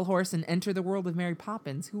carousel horse and enter the world of Mary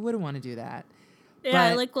Poppins. Who wouldn't want to do that?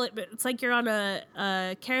 Yeah, But- it's like you're on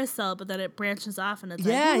a carousel, but then it branches off and it's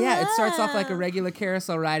like, Yeah. It starts off like a "Whoa." regular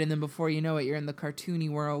carousel ride, and then before you know it, you're in the cartoony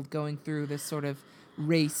world going through this sort of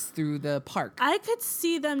race through the park. I could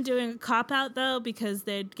see them doing a cop out though, because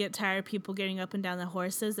they'd get tired of people getting up and down the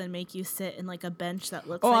horses and make you sit in like a bench that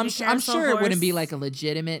looks. Oh, like I'm a sure carousel it wouldn't be horse. like a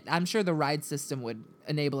legitimate. I'm sure the ride system would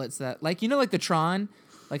enable it so that, like, you know, like the Tron,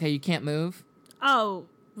 like how you can't move. Oh,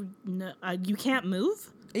 no, you can't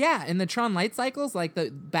move. Yeah, in the Tron light cycles, like the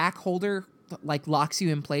back holder like locks you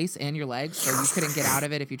in place and your legs, so you couldn't get out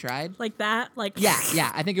of it if you tried. Like that, like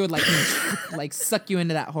Yeah. I think it would like suck you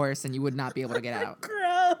into that horse, and you would not be able to get out.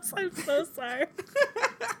 Gross. I'm so sorry.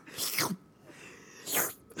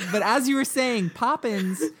 But as you were saying,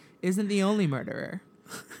 Poppins isn't the only murderer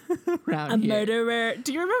around A here. murderer.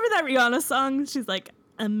 Do you remember that Rihanna song? She's like,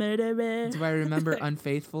 a murderer. Do I remember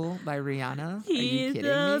 "Unfaithful" by Rihanna? Are you He kidding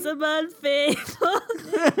knows me? I'm unfaithful.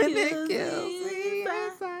 It kills me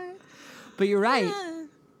inside. But you're right.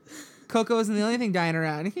 Coco isn't the only thing dying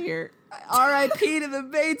around here. R.I.P. to the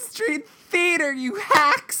Bates Street Theater, you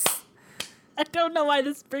hacks! I don't know why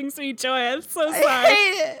this brings me joy. I'm so I sorry.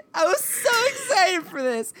 hate it. I was so excited for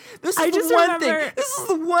this. This is I the just one thing. remember- This is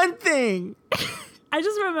the one thing. I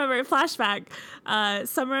just remember flashback.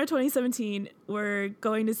 Summer of 2017, we're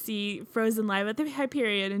going to see Frozen live at the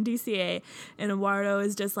Hyperion in DCA, and Eduardo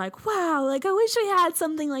is just like, "Wow, like I wish we had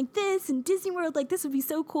something like this in Disney World. Like this would be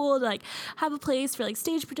so cool to like have a place for like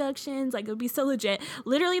stage productions. Like it would be so legit."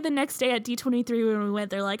 Literally the next day at D23 when we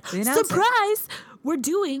went, they're like, They announced it. "Surprise! We're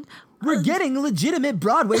doing." We're getting legitimate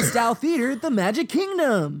Broadway-style theater at the Magic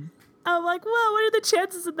Kingdom. I'm like, "Whoa! What are the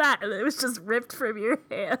chances of that?" And it was just ripped from your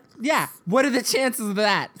hand. Yeah, what are the chances of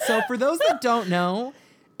that? So for those that don't know,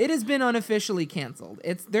 it has been unofficially canceled.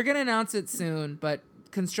 They're going to announce it soon, but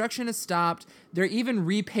construction has stopped. They're even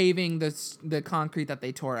repaving the concrete that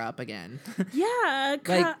they tore up again. Yeah,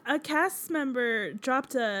 Like- a cast member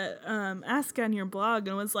dropped a ask on your blog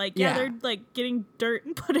and was like, yeah, Yeah. they're like getting dirt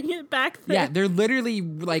and putting it back there. Yeah, they're literally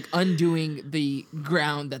like undoing the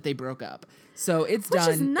ground that they broke up. So it's Which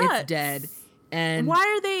is done. nuts. It's dead. And Why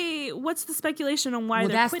are they? What's the speculation on why well,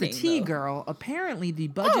 they're that's quitting? the tea, though? girl. Apparently, the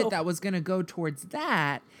budget Oh. that was going to go towards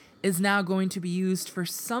that is now going to be used for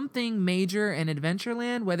something major in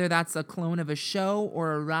Adventureland, whether that's a clone of a show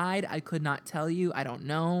or a ride. I could not tell you. I don't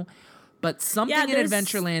know. But something in there's-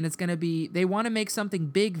 Adventureland is going to be, they want to make something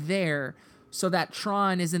big there so that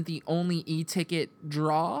Tron isn't the only e-ticket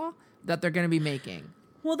draw that they're going to be making.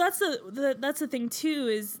 Well, that's the thing too.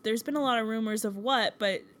 Is there's been a lot of rumors of what,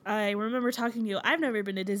 but I remember talking to you. I've never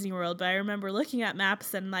been to Disney World, but I remember looking at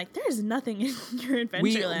maps and like, there's nothing in your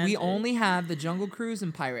Adventureland. We only have the Jungle Cruise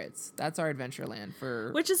and Pirates. That's our Adventureland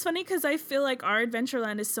for. Which is funny because I feel like our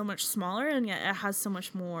Adventureland is so much smaller and yet it has so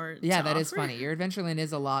much more. Yeah, to that is offer. funny. Your Adventureland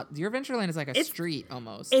is a lot. Your Adventureland is like a street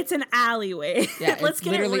almost. It's an alleyway. Yeah, Let's it's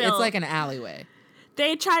get literally it real. it's like an alleyway.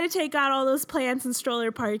 They try to take out all those plants and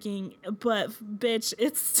stroller parking, but bitch,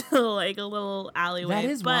 it's still like a little alleyway. That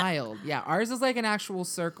is wild. Yeah, ours is like an actual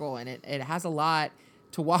circle, and it has a lot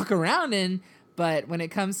to walk around in. But when it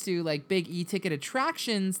comes to like big e-ticket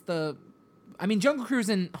attractions, Jungle Cruise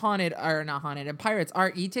and Pirates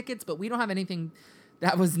are e-tickets, but we don't have anything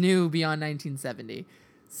that was new beyond 1970.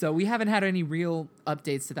 So we haven't had any real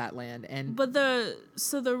updates to that land. But the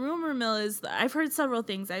rumor mill is, I've heard several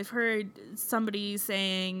things. I've heard somebody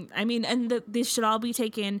saying, this should all be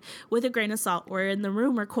taken with a grain of salt. We're in the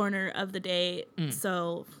rumor corner of the day,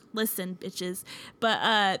 so listen, bitches.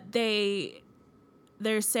 But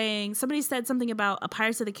they're saying, somebody said something about a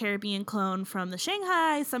Pirates of the Caribbean clone from the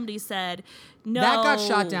Shanghai. Somebody said no. That got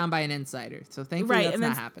shot down by an insider, so thankfully that's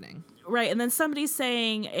not happening. Right, and then somebody's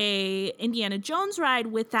saying a Indiana Jones ride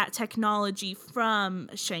with that technology from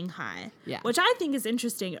Shanghai. Yeah. Which I think is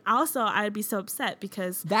interesting. Also, I'd be so upset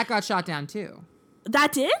because... That got shot down too.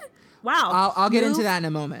 That did? Wow. I'll get into that in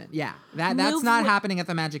a moment. Yeah, that's not happening at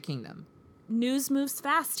the Magic Kingdom. News moves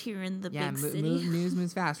fast here in the big city. News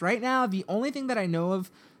moves fast. Right now, the only thing that I know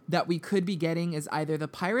of that we could be getting is either the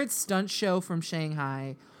Pirates stunt show from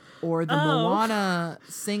Shanghai or the Moana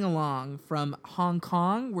sing-along from Hong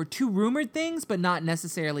Kong were two rumored things, but not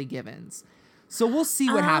necessarily givens. So we'll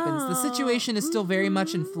see what happens. The situation is still very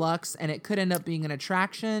much in flux, and it could end up being an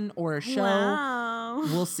attraction or a show. Wow.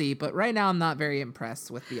 We'll see. But right now, I'm not very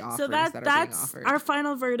impressed with the offers that are being offered. Our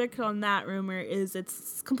final verdict on that rumor is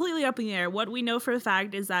it's completely up in the air. What we know for a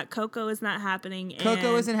fact is that Coco is not happening.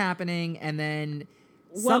 Coco isn't happening, and then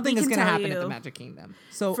something is going to happen at the Magic Kingdom.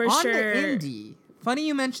 So on to Indy. Funny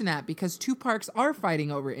you mention that because two parks are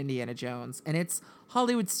fighting over Indiana Jones, and it's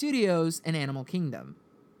Hollywood Studios and Animal Kingdom.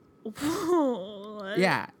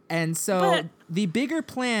 Yeah, and so the bigger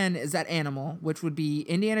plan is at Animal, which would be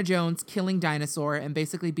Indiana Jones killing Dinosaur and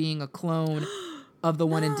basically being a clone of the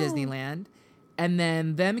one in Disneyland, and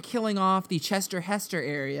then them killing off the Chester Hester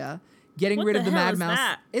area, getting rid of the Mad Mouse.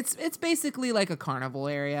 That? It's basically like a carnival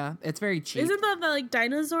area. It's very cheap. Isn't that the like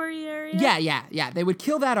dinosaur-y area? Yeah. They would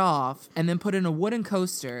kill that off and then put in a wooden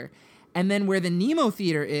coaster, and then where the Nemo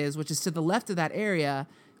Theater is, which is to the left of that area.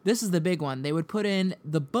 This is the big one. They would put in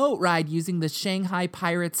the boat ride using the Shanghai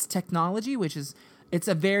Pirates technology, it's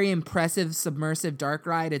a very impressive submersive dark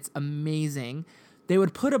ride. It's amazing. They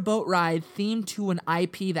would put a boat ride themed to an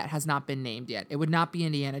IP that has not been named yet. It would not be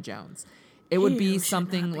Indiana Jones. It would be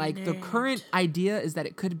something like the current idea is that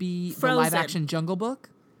it could be the live action Jungle Book.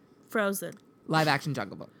 Frozen. Live action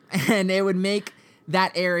Jungle Book. And it would make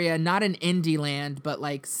that area not an indie land, but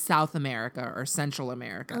like South America or Central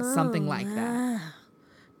America, something like that.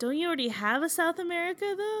 Don't you already have a South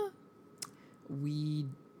America, though? We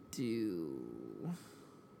do.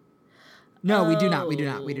 No, we do not. We do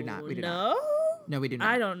not. No? No, we do not.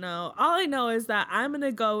 I don't know. All I know is that I'm going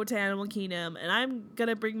to go to Animal Kingdom, and I'm going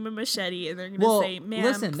to bring my machete, and they're going to say, ma'am,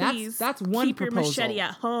 listen, please that's one keep proposal. your machete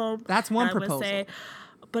at home. That's one and proposal. Say,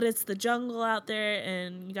 but it's the jungle out there,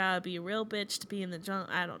 and you got to be a real bitch to be in the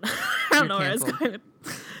jungle. I don't know. I don't know where I was going.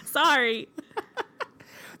 Sorry.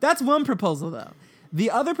 That's one proposal, though. The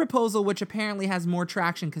other proposal, which apparently has more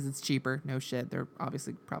traction because it's cheaper, no shit, they're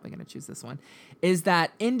obviously probably going to choose this one, is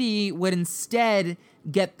that Indy would instead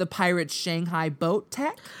get the Pirates Shanghai boat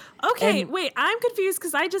tech. Okay, wait, I'm confused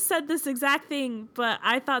because I just said this exact thing, but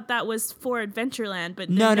I thought that was for Adventureland. But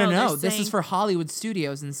no. This is for Hollywood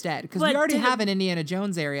Studios instead because we already have an Indiana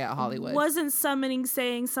Jones area at Hollywood. Wasn't Summoning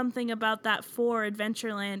saying something about that for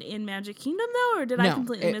Adventureland in Magic Kingdom, though, or did I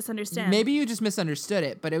completely misunderstand? Maybe you just misunderstood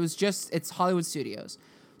it, but it's Hollywood Studios.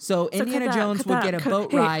 So Indiana Jones would get a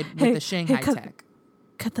boat ride with the Shanghai tech.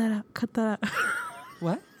 Cut that out. Cut that out.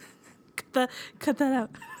 What? Cut that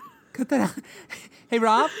out. Cut that out. Hey,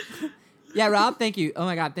 Rob? Yeah, Rob, thank you. Oh,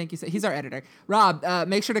 my God, thank you. He's our editor. Rob,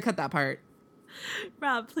 make sure to cut that part.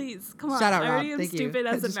 Rob, please. Come on. Shout out, I already Rob. am Thank stupid you.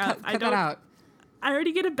 as Just enough. cut that out. I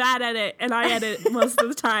already get a bad edit, and I edit most of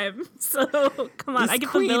the time. So, come on. This I get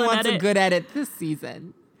queen the villain wants edit. a good edit this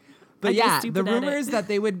season. But the rumor is that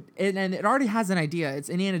they would, and it already has an idea. It's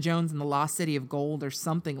Indiana Jones and the Lost City of Gold or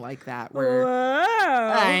something like that. Where,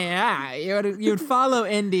 Whoa. you would follow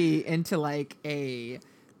Indy into like a,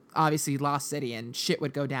 obviously Lost City and shit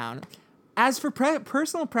would go down. As for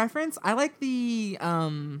personal preference, I like the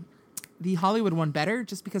Hollywood one better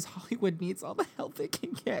just because Hollywood needs all the help it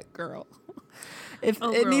can get, girl.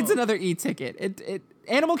 It needs another e-ticket.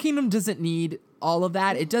 Animal Kingdom doesn't need all of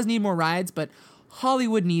that. It does need more rides, but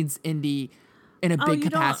Hollywood needs Indy in a big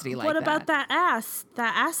capacity like that. What about that ass?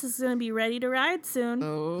 That ass is going to be ready to ride soon.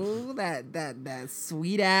 Oh, that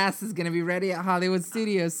sweet ass is going to be ready at Hollywood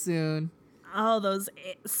Studios soon. Oh, those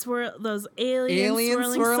alien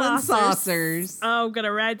swirling saucers. Oh, I'm going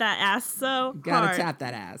to ride that ass so You gotta hard. tap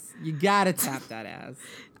that ass. You gotta tap that ass.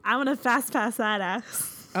 I'm going to fast pass that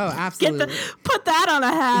ass. Oh, absolutely. Put that on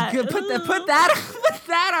a hat. Good, put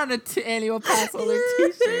that on a annual pass holder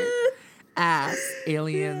T-shirt. Ass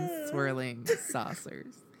alien swirling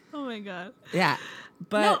saucers. Oh my god. Yeah,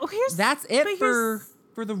 but that's it here's-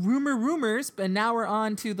 for the rumors. But now we're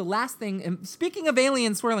on to the last thing. And speaking of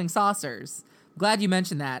alien swirling saucers, glad you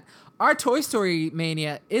mentioned that. Our Toy Story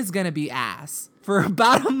mania is gonna be ass for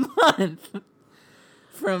about a month,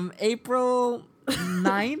 from April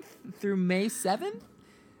 9th through May 7th.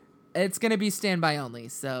 It's gonna be standby only.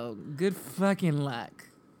 So good fucking luck.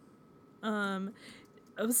 I'm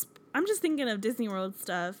just thinking of Disney World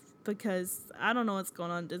stuff because I don't know what's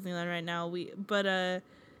going on in Disneyland right now.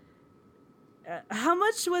 How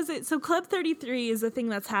much was it? So Club 33 is a thing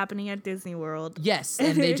that's happening at Disney World. Yes,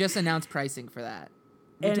 and they just announced pricing for that.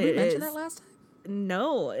 Did we mention that last time?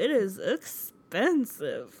 No, it is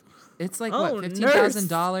expensive. It's like Oh, what,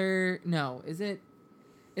 $15,000? No, is it?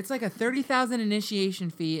 It's like a $30,000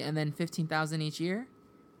 initiation fee and then $15,000 each year.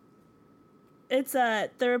 It's the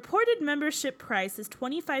reported membership price is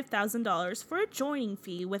 $25,000 for a joining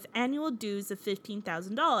fee with annual dues of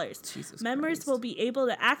 $15,000. Jesus Members Christ. will be able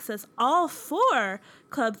to access all 4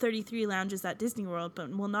 Club 33 lounges at Disney World,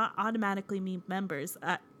 but will not automatically be members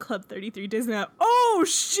at Club 33 Disneyland. Oh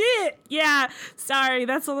shit! Yeah, sorry,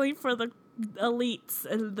 that's only for the elites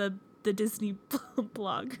and the Disney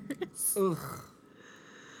bloggers. Ugh.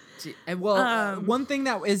 And well, one thing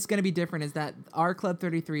that is going to be different is that our Club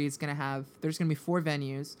 33 is going to have, there's going to be 4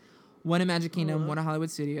 venues, one at Magic Kingdom, one at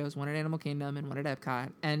Hollywood Studios, one at Animal Kingdom, and one at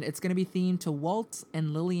Epcot. And it's going to be themed to Walt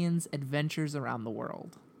and Lillian's adventures around the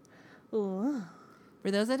world. Ooh.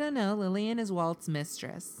 For those that don't know, Lillian is Walt's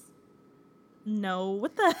mistress. No,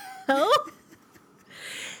 what the hell?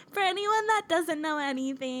 For anyone that doesn't know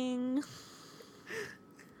anything.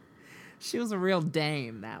 She was a real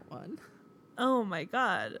dame, that one. Oh my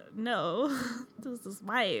god, no. This is his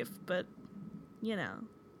wife, but, you know.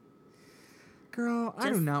 Girl,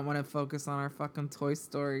 I do not want to focus on our fucking Toy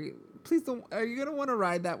Story. Please don't. Are you going to want to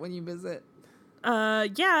ride that when you visit?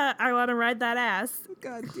 Yeah, I want to ride that ass.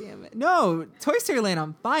 God damn it. No, Toy Story Land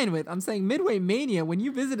I'm fine with. I'm saying Midway Mania, when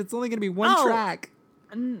you visit, it's only going to be one track.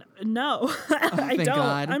 No, I thank don't.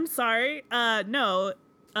 God. I'm sorry. No.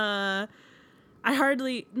 I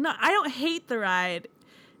don't hate the ride.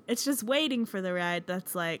 It's just waiting for the ride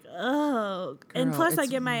that's like, oh. Girl, and plus I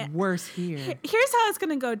it's get my... worse here. Here's how it's going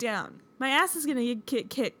to go down. My ass is going to get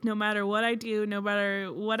kicked no matter what I do, no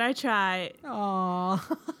matter what I try.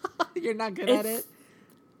 Aw. You're not good at it?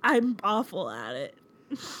 I'm awful at it.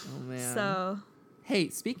 Oh, man. So... Hey,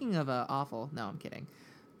 speaking of awful... No, I'm kidding.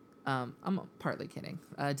 I'm partly kidding.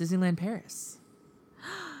 Disneyland Paris.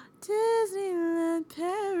 Disneyland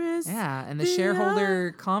Paris. Yeah, and the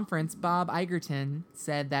shareholder conference, Bob Igerton,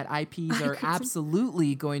 said that IPs are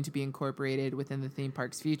absolutely going to be incorporated within the theme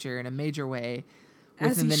park's future in a major way.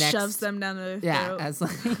 As he the next, shoves them down their throat. Yeah, as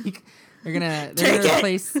like they're gonna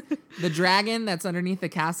replace the dragon that's underneath the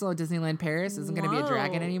castle at Disneyland Paris isn't gonna be a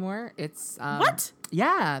dragon anymore. It's what?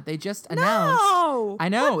 Yeah, they just announced. No! I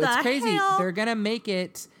know, What it's the crazy. hell? They're gonna make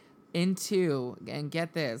it into, and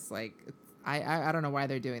get this, like I don't know why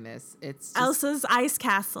they're doing this. It's just, Elsa's Ice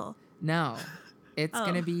Castle. no, it's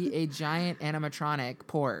gonna be a giant animatronic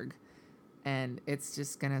porg. And it's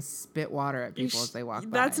just gonna spit water at people as they walk by.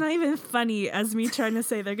 That's not even funny as me trying to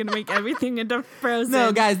say they're gonna make everything into Frozen.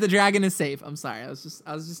 No, guys, the dragon is safe. I'm sorry. I was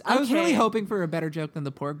really Okay. hoping for a better joke than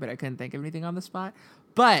the porg, but I couldn't think of anything on the spot.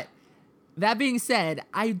 But that being said,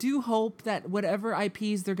 I do hope that whatever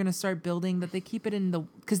IPs they're gonna start building, that they keep it in the,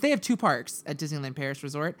 because they have 2 parks at Disneyland Paris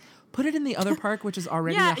Resort. Put it in the other park, which is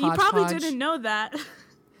already a Yeah, hodgepodge. you probably didn't know that.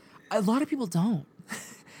 A lot of people don't.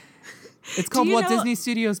 It's called you Walt know- Disney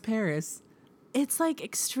Studios Paris. It's like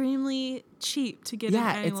extremely cheap to get an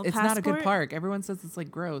Yeah, annual it's passport. not a good park. Everyone says it's like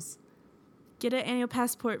gross. Get an annual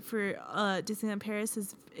passport for Disneyland Paris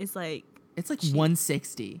is like It's like cheap.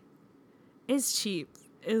 $160. It's cheap.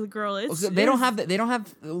 Girl, it's They don't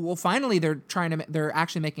have. Well, finally, they're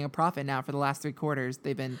actually making a profit now for the last 3 quarters.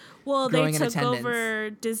 They've been growing in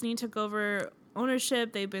attendance. Disney took over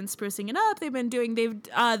ownership. They've been sprucing it up.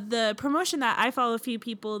 The promotion that I follow a few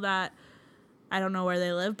people that I don't know where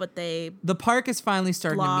they live, but the park is finally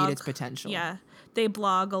starting to blog. meet its potential. Yeah. They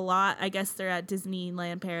blog a lot. I guess they're at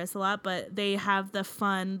Disneyland Paris a lot, but they have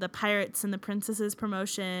the Pirates and the Princesses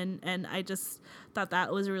promotion, and I just thought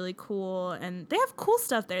that was really cool. And they have cool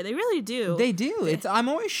stuff there. They really do. They do. I'm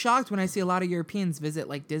always shocked when I see a lot of Europeans visit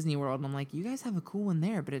like Disney World, and I'm like, you guys have a cool one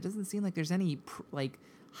there, but it doesn't seem like there's any like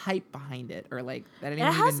hype behind it, or like that. It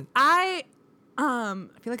has. I feel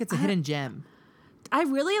like it's a hidden gem. I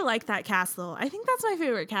really like that castle. I think that's my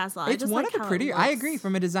favorite castle. I It's just one like of the how it prettier. I looks. agree.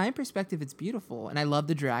 From a design perspective, it's beautiful, and I love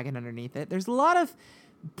the dragon underneath it. There's a lot of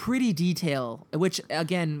pretty detail, which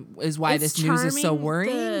again is why It's this news is so charming,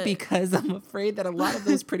 worrying because I'm afraid that a lot of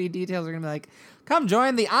those pretty details are gonna be like, come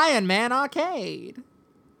join the Iron Man arcade.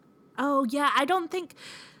 Oh yeah, I don't think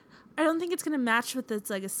it's gonna match with its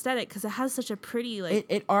like aesthetic because it has such a pretty like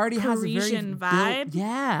It already has a very Parisian vibe.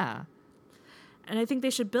 Yeah. and I think they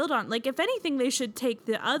should build on like if anything they should take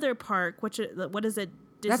the other park, what is it?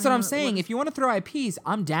 That's what I'm Disney- saying. If you want to throw IPs,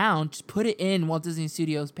 I'm down. Just put it in Walt Disney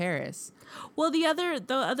Studios Paris. Well,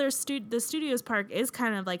 the studios park is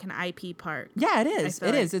kind of like an IP park. Yeah, it is. feel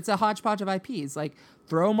It like- is. It's a hodgepodge of IPs. Like,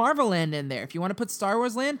 throw Marvel Land in there. If you want to put Star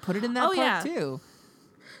Wars Land, put it in that Oh, park yeah. too.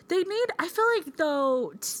 I feel like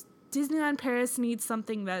though Disneyland Paris needs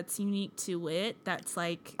something that's unique to it. That's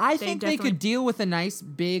like I think they definitely- could deal with a nice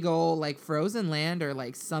big old like Frozen Land or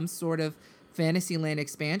like some sort of Fantasyland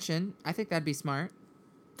expansion. I think that'd be smart.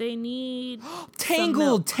 They need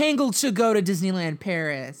Tangled. Tangled should go to Disneyland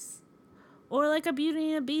Paris. or like a Beauty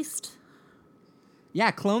and the Beast. Yeah,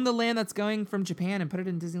 clone the land that's going from Japan and put it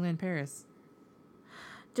in Disneyland Paris.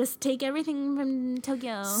 Just take everything from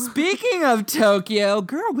Tokyo. Speaking of Tokyo,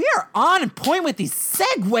 girl, we are on point with these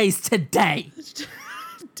segues today.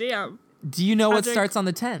 Damn. Do you know what Patrick. starts on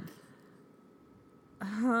the 10th?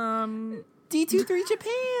 D23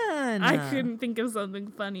 Japan. I couldn't think of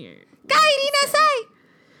something funnier. Gaidinasai.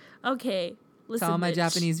 Okay, listen. To all my bitch.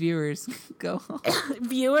 Japanese viewers, go home.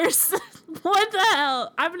 viewers, what the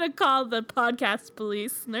hell? I'm gonna call the podcast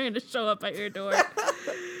police, and they're gonna show up at your door.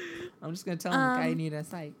 I'm just gonna tell them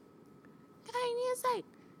Gaidinasai.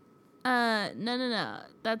 No.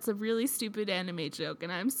 That's a really stupid anime joke,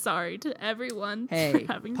 and I'm sorry to everyone Hey,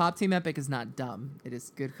 for having. Pop Team Epic is not dumb. It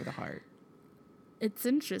is good for the heart. It's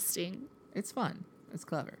interesting. It's fun. It's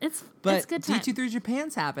clever. It's But good time. D23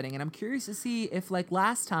 Japan's happening, and I'm curious to see if, like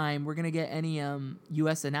last time, we're gonna get any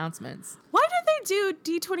U.S. announcements. Why did they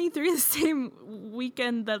do D23 the same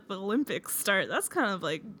weekend that the Olympics start? That's kind of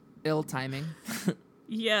like, Ill timing.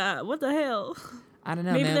 yeah, what the hell? I don't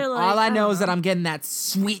know, Maybe man. they're like, All I I know don't is that know. I'm getting that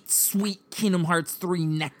sweet, sweet Kingdom Hearts 3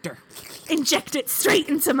 nectar. Inject it straight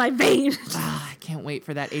into my vein. I can't wait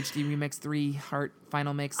for that HD Remix 3 Heart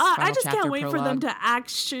Final Mix. I Final just chapter can't wait for them prologue. to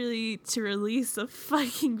actually to release a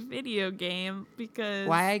fucking video game because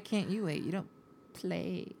Why can't you wait? You don't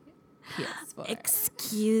play PS4.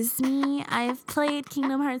 Excuse me, I've played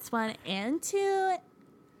Kingdom Hearts 1 and 2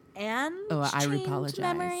 and Oh, I changed apologize.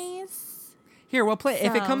 memories. Here, we'll play.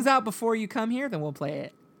 If it So- comes out before you come here, then we'll play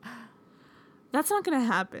it. That's not gonna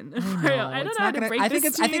happen. No, I don't it's know how not to gonna. break I think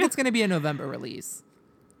this it's. to I think you. it's gonna be a November release.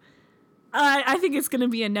 I think it's gonna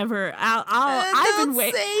be a never. I've been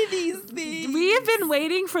waiting. say these things. We have been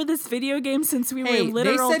waiting for this video game since we Hey, were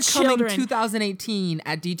literal they said children. coming 2018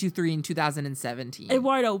 at D23 in 2017.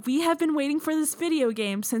 Eduardo, we have been waiting for this video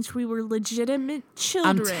game since we were legitimate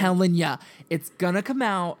children. I'm telling ya, it's gonna come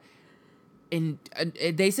out in.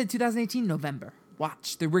 They said 2018 November.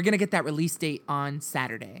 Watch, we're gonna get that release date on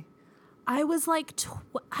Saturday. I was like,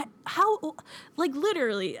 how? Like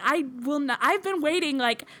literally, I will not. I've been waiting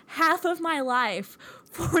like half of my life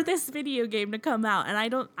for this video game to come out, and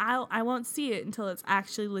I won't see it until it's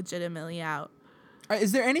actually legitimately out.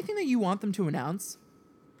 Is there anything that you want them to announce?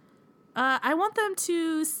 I want them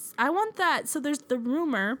to. I want that. So there's the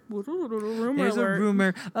rumor. There's a alert.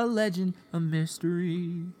 rumor, a legend, a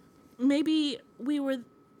mystery. Maybe we were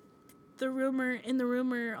the rumor in the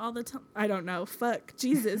rumor all the time. I don't know. Fuck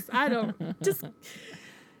Jesus. I don't. Just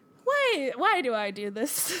why do I do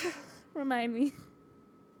this? Remind me.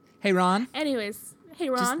 Hey Ron, Anyways, hey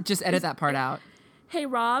Ron. just edit that part out. Hey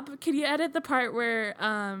Rob, can you edit the part where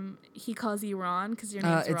he calls you Ron because your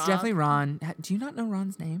name's It's Rob? definitely Ron. Do you not know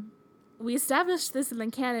Ron's name? We established this in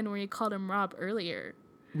the canon where you called him Rob earlier.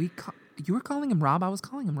 You were calling him Rob. I was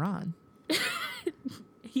calling him Ron.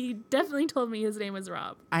 He definitely told me his name was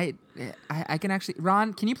Rob. I can actually.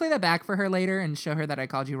 Ron, can you play that back for her later and show her that I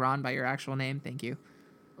called you Ron by your actual name? Thank you.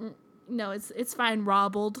 No, it's fine.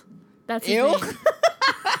 Robbled. That's his Ew. name.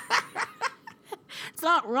 It's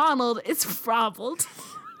not Ronald. It's Robbled.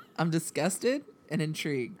 I'm disgusted and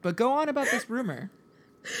intrigued. But go on about this rumor.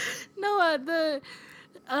 No,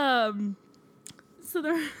 so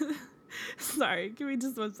the sorry, give me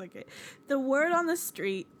just 1 second. The word on the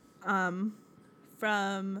street, from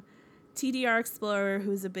TDR Explorer,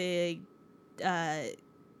 who's a big Tokyo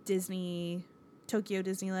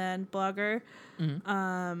Disneyland blogger,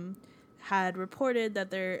 had reported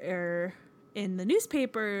that there are in the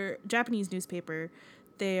newspaper, Japanese newspaper,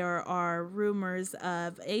 there are rumors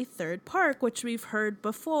of a third park, which we've heard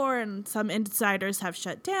before, and some insiders have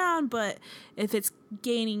shut down. But if it's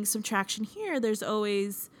gaining some traction here, there's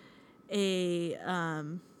always a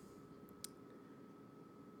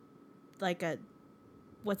like a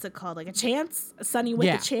what's it called? Like a chance, a Sunny with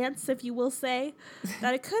a chance, if you will say,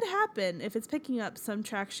 that it could happen if it's picking up some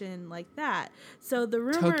traction like that. So the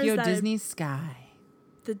rumor Tokyo is that Disney Sky.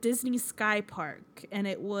 the Disney Sky Park, and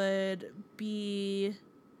it would be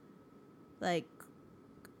like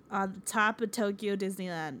on the top of Tokyo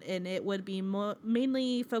Disneyland, and it would be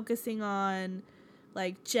mainly focusing on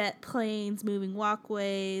like jet planes, moving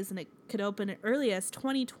walkways, and it could open as early as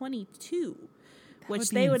 2022, which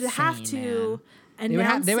they would have to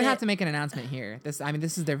announce. They would have to make an announcement here. This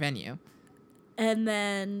is their venue, and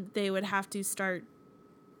then they would have to start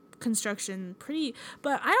construction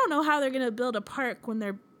but I don't know how they're gonna build a park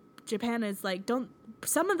when Japan is like a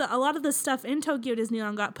lot of the stuff in Tokyo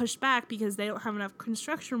Disneyland got pushed back because they don't have enough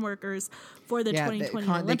construction workers for the 2020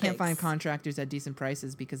 Olympics. They can't find contractors at decent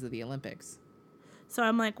prices because of the Olympics. So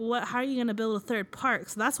I'm like, how are you gonna build a third park?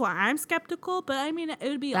 So that's why I'm skeptical. But I mean, it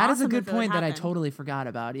would be that awesome. That is a good if it point would that I happen. totally forgot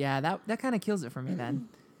about. Yeah, that kind of kills it for me then.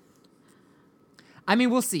 I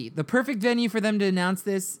mean, we'll see. The perfect venue for them to announce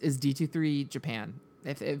this is D23 Japan.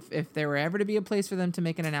 If there were ever to be a place for them to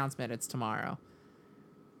make an announcement, it's tomorrow.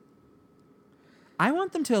 I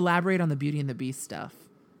want them to elaborate on the Beauty and the Beast stuff.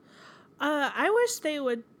 I wish they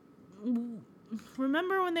would.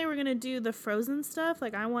 Remember when they were gonna do the Frozen stuff?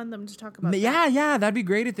 Like, I want them to talk about that. Yeah, that'd be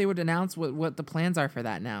great if they would announce what the plans are for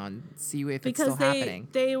that now and see if it's still happening.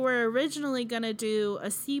 They were originally gonna do a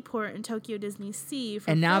seaport in Tokyo Disney Sea for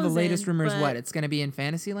and now Frozen, the latest rumor is what? It's gonna be in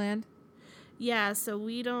Fantasyland? Yeah, so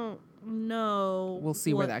we don't know. We'll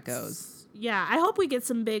see where that goes. Yeah, I hope we get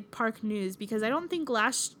some big park news because I don't think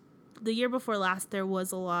the year before last there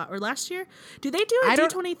was a lot, or last year. Do they do a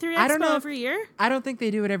D23 Expo every year? I don't think they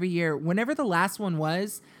do it every year. Whenever the last one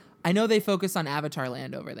was, I know they focus on Avatar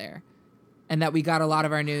Land over there, and that we got a lot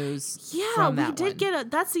of our news. From that we did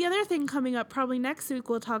that's the other thing coming up. Probably next week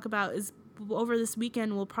we'll talk about is over this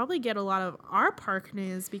weekend we'll probably get a lot of our park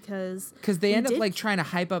news because they end up like trying to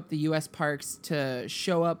hype up the U.S. parks to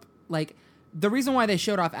show up like. The reason why they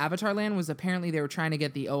showed off Avatar Land was apparently they were trying to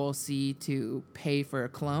get the OLC to pay for a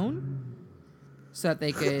clone so that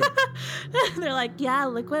they could... They're like, yeah,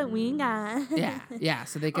 look what we got. Yeah,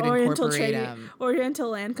 so they could incorporate... Oriental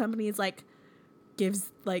Land Company gives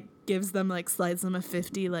them, slides them a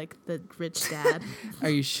 50 like the rich dad. Are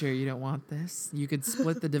you sure you don't want this? You could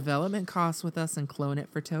split the development costs with us and clone it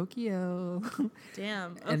for Tokyo.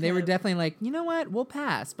 Damn. Okay. And they were definitely like, you know what? We'll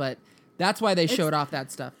pass, but... That's why they showed off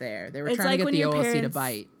that stuff there. They were trying to get the OLC to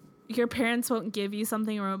bite. Your parents won't give you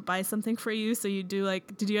something or won't buy something for you, so you do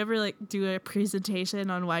did you ever do a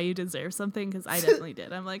presentation on why you deserve something? Because I definitely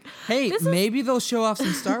did. I'm like, hey, maybe they'll show off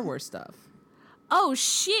some Star Wars stuff. Oh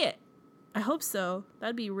shit! I hope so.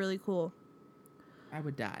 That'd be really cool. I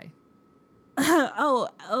would die. Oh,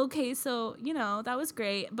 okay. So, that was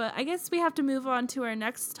great. But I guess we have to move on to our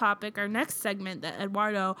next topic, our next segment that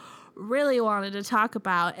Eduardo really wanted to talk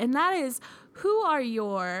about. And that is, who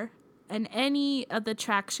are and any of the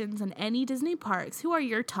attractions in any Disney parks, who are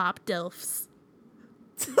your top DILFs?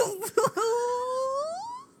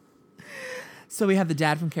 So we have the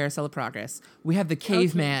dad from Carousel of Progress. We have the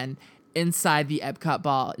caveman inside the Epcot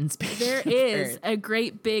ball in Space. There is a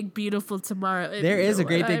great big beautiful tomorrow. There is a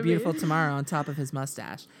great big beautiful tomorrow on top of his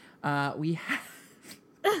mustache. We have.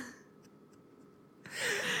 I'm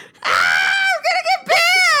gonna get banned.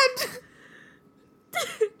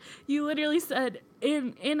 You literally said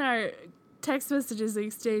in our text messages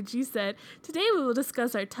exchange, you said, today we will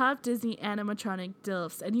discuss our top Disney animatronic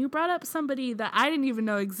DILFs, and you brought up somebody that I didn't even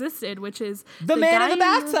know existed, which is the man in the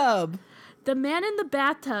bathtub. The man in the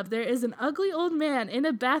bathtub. There is an ugly old man in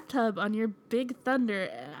a bathtub on your Big Thunder.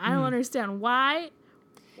 I don't understand why.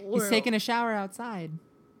 He's taking a shower outside.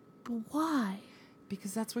 But why?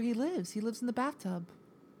 Because that's where he lives. He lives in the bathtub.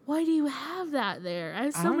 Why do you have that there? I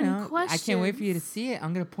have so many questions. I can't wait for you to see it.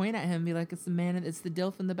 I'm going to point at him and be like, it's the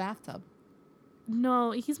DILF in the bathtub. No,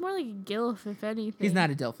 he's more like a gilf, if anything. He's not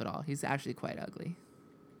a DILF at all. He's actually quite ugly.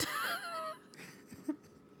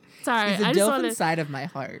 Sorry, he's a DILF inside of my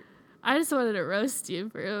heart. I just wanted to roast you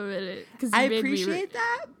for a minute. I appreciate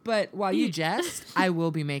that, but while you jest, I will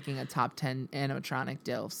be making a top 10 animatronic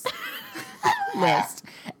DILFs list.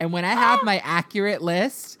 And when I have my accurate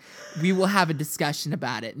list, we will have a discussion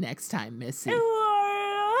about it next time, Missy. Oh,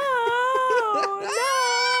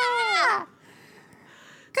 no.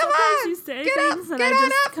 Come Sometimes on. You say get things up, and get I on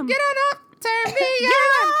just up, get on up. Turn me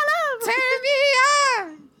on. Turn me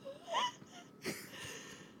on.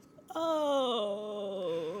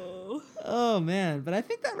 Oh. Oh man, but I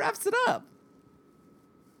think that wraps it up.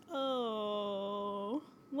 Oh,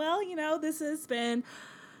 well, this has been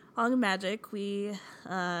All Good Magic. We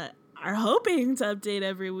are hoping to update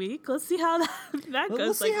every week. Let's see how that goes.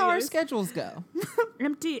 We'll see how our schedules go.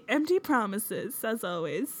 Empty promises, as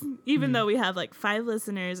always. Even though we have 5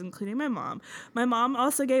 listeners, including my mom. My mom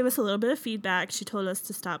also gave us a little bit of feedback. She told us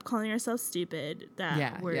to stop calling ourselves stupid.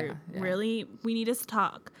 That we need to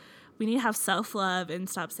talk. We need to have self-love and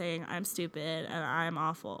stop saying I'm stupid and I'm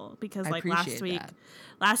awful. Because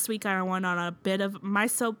last week I went on a bit of my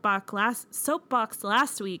soapbox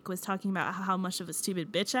last week was talking about how much of a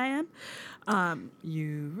stupid bitch I am.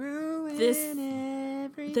 You ruin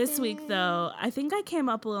everything. This week though, I think I came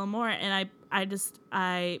up a little more and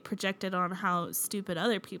I projected on how stupid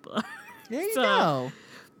other people are. There you go.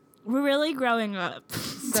 We're really growing up.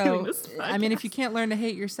 So, I mean, if you can't learn to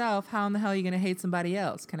hate yourself, how in the hell are you going to hate somebody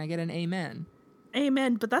else? Can I get an amen?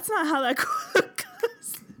 Amen, but that's not how that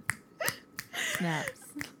goes. Snaps.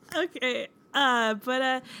 Okay.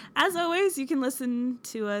 But as always, you can listen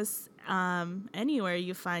to us anywhere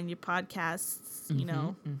you find your podcasts,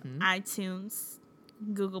 iTunes,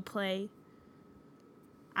 Google Play.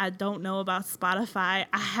 I don't know about Spotify.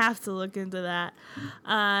 I have to look into that.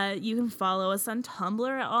 You can follow us on Tumblr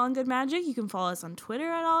at All in Good Magic. You can follow us on Twitter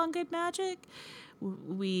at All in Good Magic.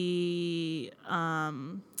 We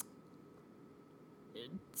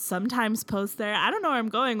sometimes post there. I don't know where I'm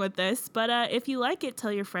going with this, but if you like it,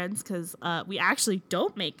 tell your friends because we actually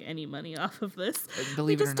don't make any money off of this.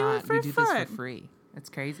 Believe it or not, we do this for free. It's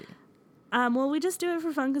crazy. Well, we just do it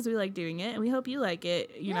for fun because we like doing it, and we hope you like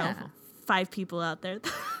it. You know, 5 people out there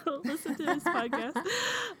that listen to this podcast.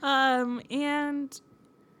 And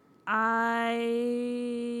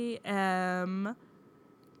I am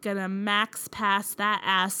gonna max pass that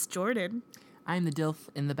ass Jordan. I'm the dilf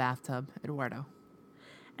in the bathtub, Eduardo.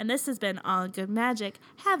 And this has been All in Good Magic.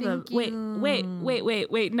 Wait.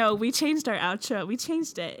 No, we changed our outro. We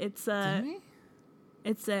changed it. It's Did we?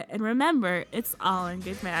 And remember, it's all in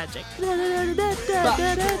good magic. Please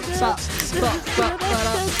don't sue us.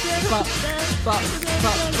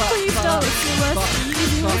 You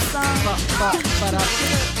need a song. Don't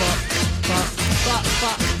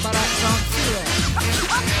sue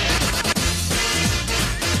us.